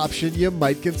creative option you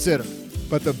might consider.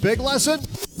 But the big lesson?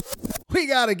 We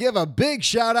got to give a big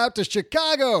shout out to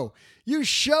Chicago. You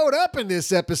showed up in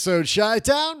this episode,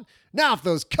 Chi-Town. Now if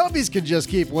those Cubbies can just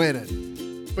keep winning.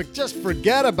 But just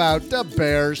forget about the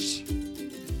Bears.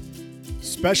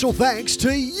 Special thanks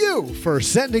to you for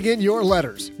sending in your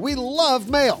letters. We love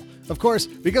mail. Of course,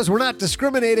 because we're not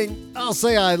discriminating, I'll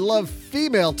say I love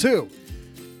female too.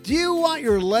 Do you want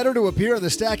your letter to appear on the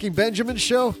Stacking Benjamins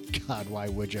show? God, why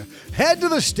would you? Head to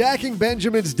the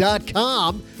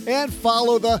stackingbenjamins.com and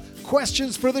follow the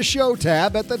Questions for the Show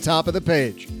tab at the top of the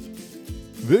page.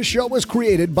 This show was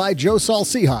created by Joe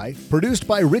Saul-Sehy, produced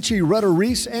by Richie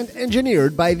Rutter-Reese, and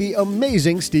engineered by the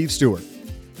amazing Steve Stewart.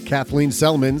 Kathleen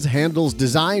Selmans handles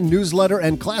design, newsletter,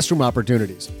 and classroom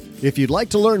opportunities. If you'd like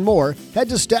to learn more, head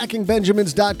to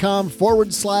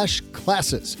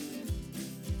stackingbenjamins.com/classes.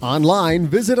 Online,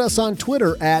 visit us on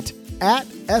Twitter at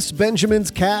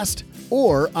 @SBenjaminsCast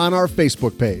or on our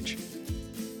Facebook page.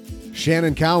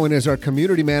 Shannon Cowan is our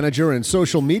community manager and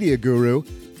social media guru.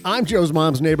 I'm Joe's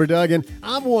mom's neighbor, Doug, and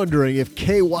I'm wondering if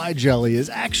KY jelly is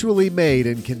actually made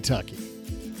in Kentucky.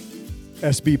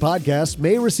 SB Podcasts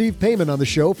may receive payment on the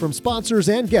show from sponsors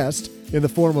and guests in the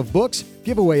form of books,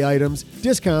 giveaway items,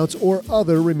 discounts, or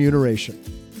other remuneration.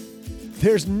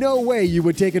 There's no way you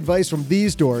would take advice from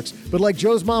these dorks, but like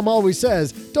Joe's mom always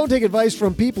says, don't take advice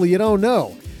from people you don't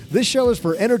know. This show is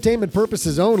for entertainment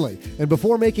purposes only, and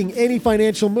before making any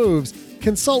financial moves,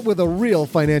 consult with a real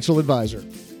financial advisor.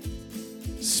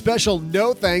 Special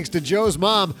no thanks to Joe's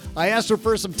mom. I asked her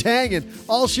for some Tang, and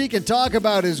all she can talk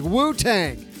about is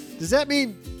Wu-Tang. Does that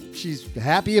mean she's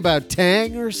happy about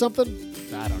Tang or something?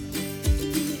 I don't know.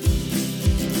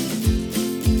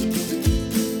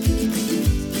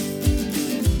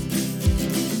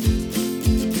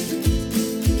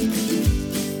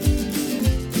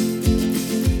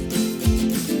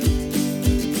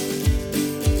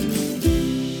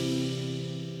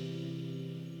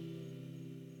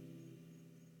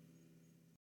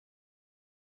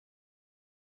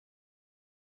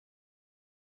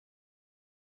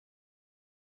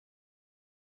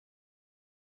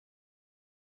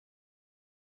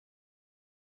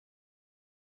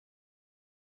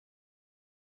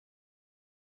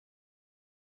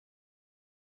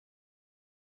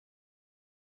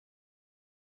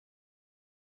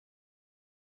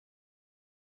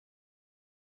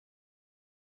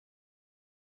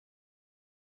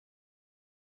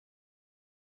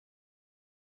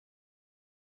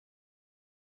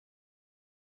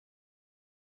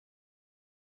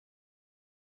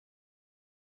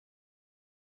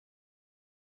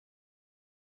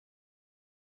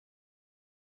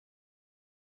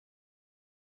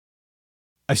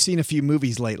 I've seen a few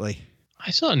movies lately.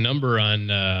 I saw a number on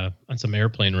some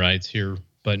airplane rides here,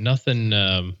 but nothing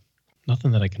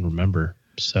that I can remember.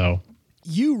 So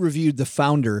you reviewed The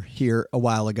Founder here a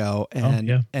while ago,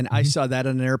 and I saw that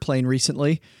on an airplane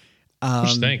recently. What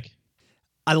you think?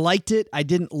 I liked it. I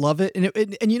didn't love it,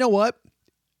 and you know what?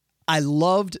 I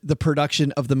loved the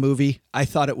production of the movie. I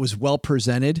thought it was well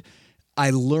presented.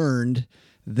 I learned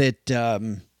that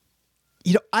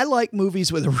I like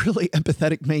movies with a really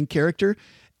empathetic main character,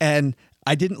 and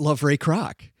I didn't love Ray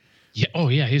Kroc. Yeah. Oh,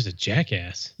 yeah. He was a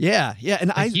jackass. Yeah.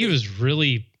 And he was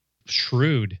really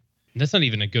shrewd. That's not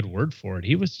even a good word for it.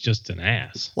 He was just an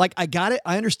ass. Like, I got it.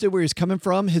 I understood where he's coming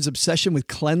from. His obsession with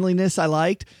cleanliness, I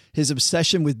liked. His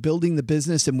obsession with building the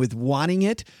business and with wanting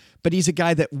it. But he's a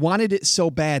guy that wanted it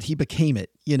so bad, he became it,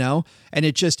 And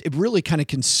it really kind of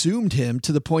consumed him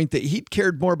to the point that he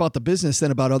cared more about the business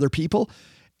than about other people.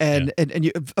 And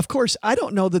of course, I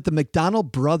don't know that the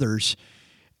McDonald brothers,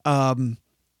 how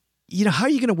are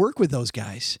you going to work with those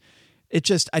guys?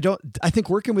 I think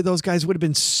working with those guys would have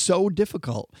been so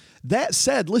difficult. That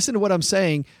said, listen to what I'm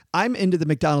saying. I'm into the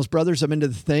McDonald's brothers. I'm into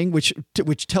The Thing, which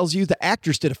tells you the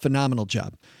actors did a phenomenal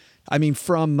job. I mean,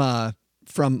 from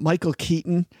Michael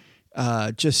Keaton,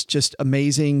 just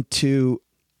amazing, to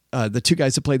the two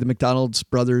guys that played the McDonald's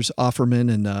brothers,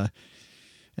 Offerman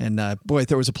and boy, if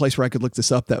there was a place where I could look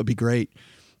this up, that would be great.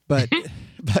 But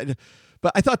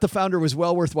but I thought The Founder was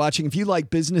well worth watching. If you like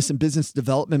business and business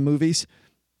development movies,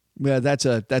 yeah, that's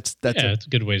it's a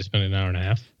good way to spend an hour and a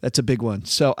half. That's a big one.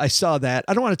 So I saw that.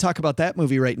 I don't want to talk about that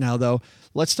movie right now, though.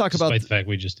 Let's talk about the fact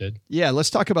we just did. Yeah,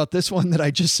 let's talk about this one that I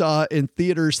just saw in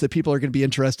theaters that people are going to be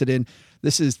interested in.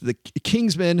 This is The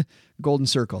Kingsman: Golden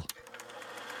Circle.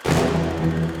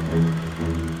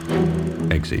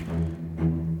 Eggsy,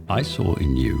 I saw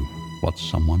in you what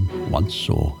someone once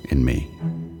saw in me.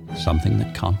 Something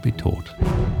that can't be taught.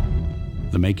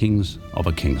 The makings of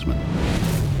a Kingsman.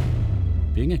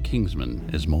 Being a Kingsman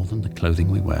is more than the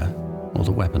clothing we wear or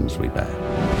the weapons we bear.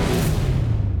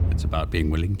 It's about being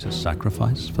willing to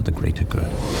sacrifice for the greater good.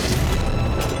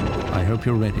 I hope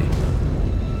you're ready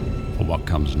for what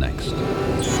comes next.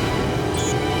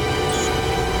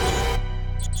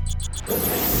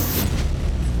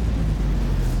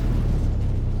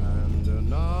 And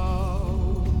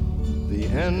now the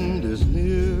end is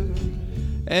near.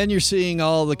 And you're seeing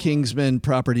all the Kingsman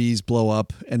properties blow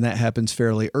up, and that happens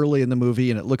fairly early in the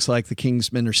movie, and it looks like the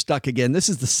Kingsmen are stuck again. This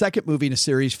is the second movie in a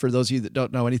series, for those of you that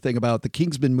don't know anything about the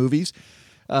Kingsman movies.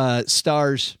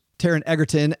 Stars Taron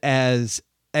Egerton as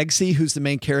Eggsy, who's the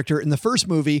main character. In the first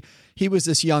movie, he was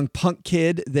this young punk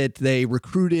kid that they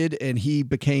recruited, and he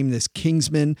became this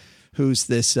Kingsman, who's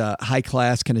this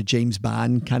high-class kind of James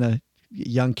Bond kind of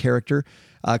young character.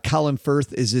 Colin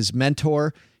Firth is his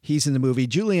mentor. He's in the movie.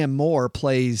 Julianne Moore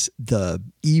plays the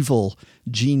evil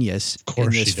genius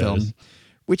in this film,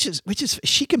 which is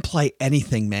she can play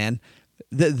anything, man.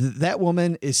 That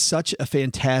woman is such a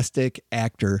fantastic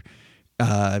actor.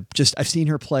 I've seen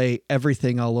her play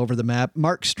everything all over the map.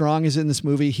 Mark Strong is in this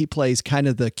movie. He plays kind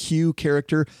of the Q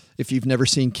character. If you've never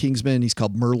seen Kingsman, he's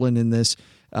called Merlin in this.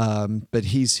 But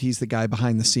he's the guy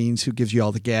behind the scenes who gives you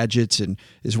all the gadgets and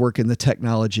is working the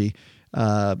technology.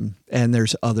 And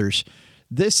there's others.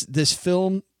 This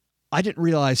film, I didn't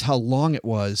realize how long it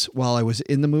was while I was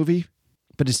in the movie,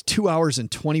 but it's 2 hours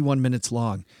and 21 minutes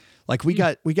long. Like we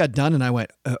got done and I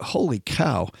went, holy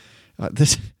cow,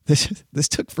 this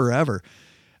took forever.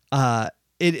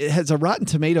 It has a Rotten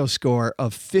Tomatoes score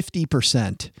of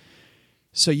 50%.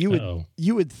 So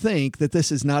you would think that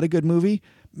this is not a good movie.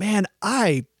 Man,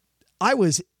 I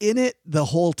was in it the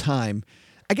whole time.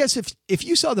 I guess if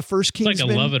you saw the first Kingsman, it's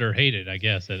like a love it or hate it, I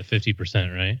guess, at a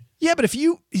 50%, right? Yeah, but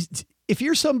if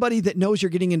you're somebody that knows you're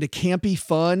getting into campy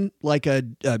fun, like a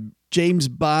James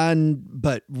Bond,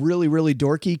 but really, really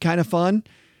dorky kind of fun,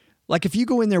 like if you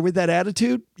go in there with that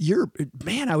attitude,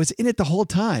 I was in it the whole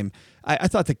time. I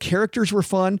thought the characters were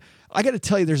fun. I got to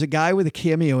tell you, there's a guy with a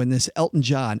cameo in this, Elton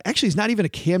John. Actually, it's not even a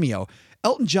cameo.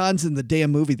 Elton John's in the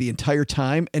damn movie the entire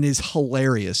time and is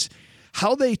hilarious.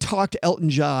 How they talked Elton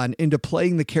John into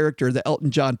playing the character that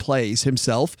Elton John plays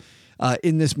himself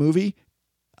in this movie,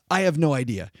 I have no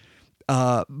idea.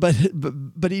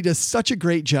 But he does such a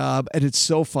great job, and it's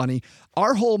so funny.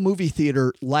 Our whole movie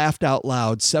theater laughed out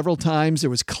loud several times. There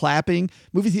was clapping.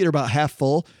 Movie theater about half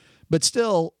full, but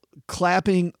still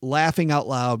clapping, laughing out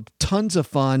loud. Tons of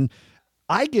fun.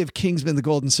 I give Kingsman: The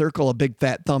Golden Circle a big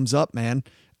fat thumbs up, man.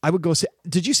 I would go see.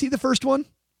 Did you see the first one?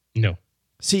 No.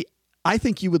 See, I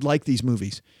think you would like these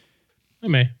movies. I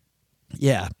may.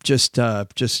 Yeah, just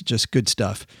good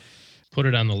stuff. Put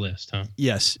it on the list, huh?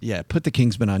 Yes, yeah. Put the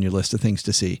Kingsman on your list of things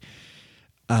to see.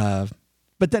 But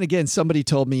then again, somebody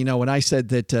told me, when I said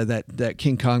that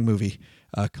King Kong movie,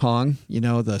 Kong,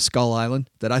 the Skull Island,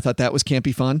 that I thought that was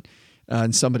campy fun,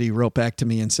 and somebody wrote back to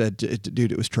me and said,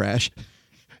 "Dude, it was trash.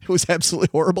 It was absolutely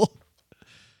horrible."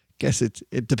 Guess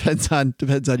it depends on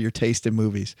your taste in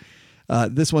movies.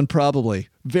 This one probably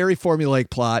very formulaic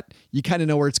plot. You kind of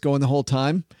know where it's going the whole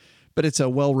time, but it's a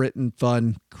well-written,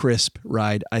 fun, crisp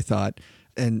ride, I thought.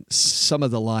 And some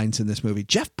of the lines in this movie,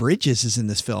 Jeff Bridges is in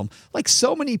this film. Like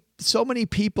so many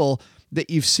people that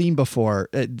you've seen before,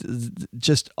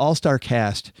 just all-star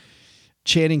cast.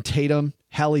 Channing Tatum,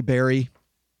 Halle Berry.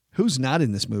 Who's not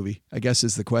in this movie, I guess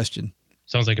is the question.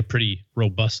 Sounds like a pretty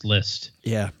robust list.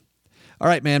 Yeah. All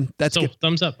right, man.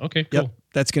 Thumbs up. Okay, cool. Yep,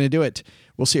 that's going to do it.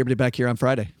 We'll see everybody back here on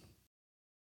Friday.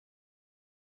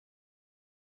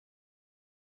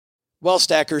 Well,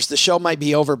 Stackers, the show might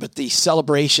be over, but the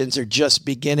celebrations are just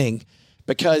beginning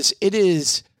because it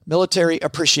is Military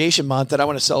Appreciation Month, and I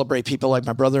want to celebrate people like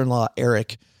my brother-in-law,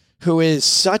 Eric, who is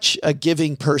such a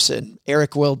giving person.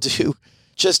 Eric will do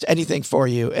just anything for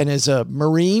you. And as a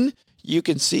Marine, you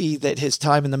can see that his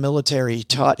time in the military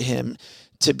taught him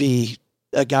to be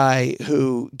a guy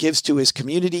who gives to his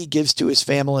community, gives to his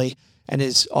family, and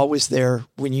is always there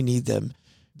when you need them.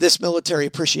 This Military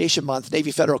Appreciation Month,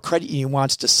 Navy Federal Credit Union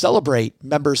wants to celebrate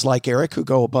members like Eric who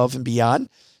go above and beyond.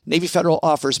 Navy Federal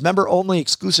offers member-only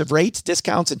exclusive rates,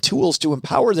 discounts, and tools to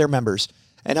empower their members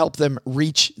and help them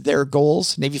reach their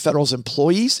goals. Navy Federal's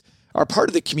employees are part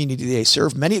of the community they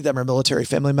serve. Many of them are military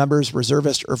family members,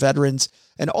 reservists, or veterans,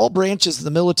 and all branches of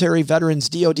the military, veterans,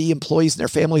 DOD employees, and their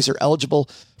families are eligible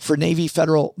for Navy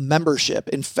Federal membership.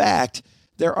 In fact,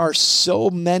 there are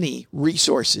so many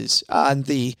resources on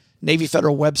the Navy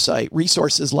Federal website,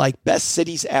 resources like Best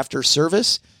Cities After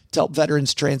Service to help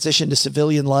veterans transition to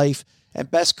civilian life, and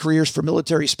Best Careers for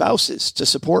Military Spouses to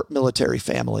support military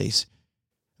families.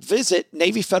 Visit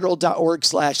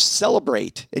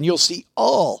NavyFederal.org/celebrate, and you'll see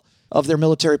all of their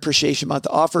Military Appreciation Month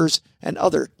offers and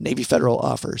other Navy Federal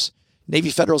offers.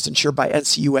 Navy Federal is insured by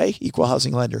NCUA, Equal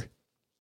Housing Lender.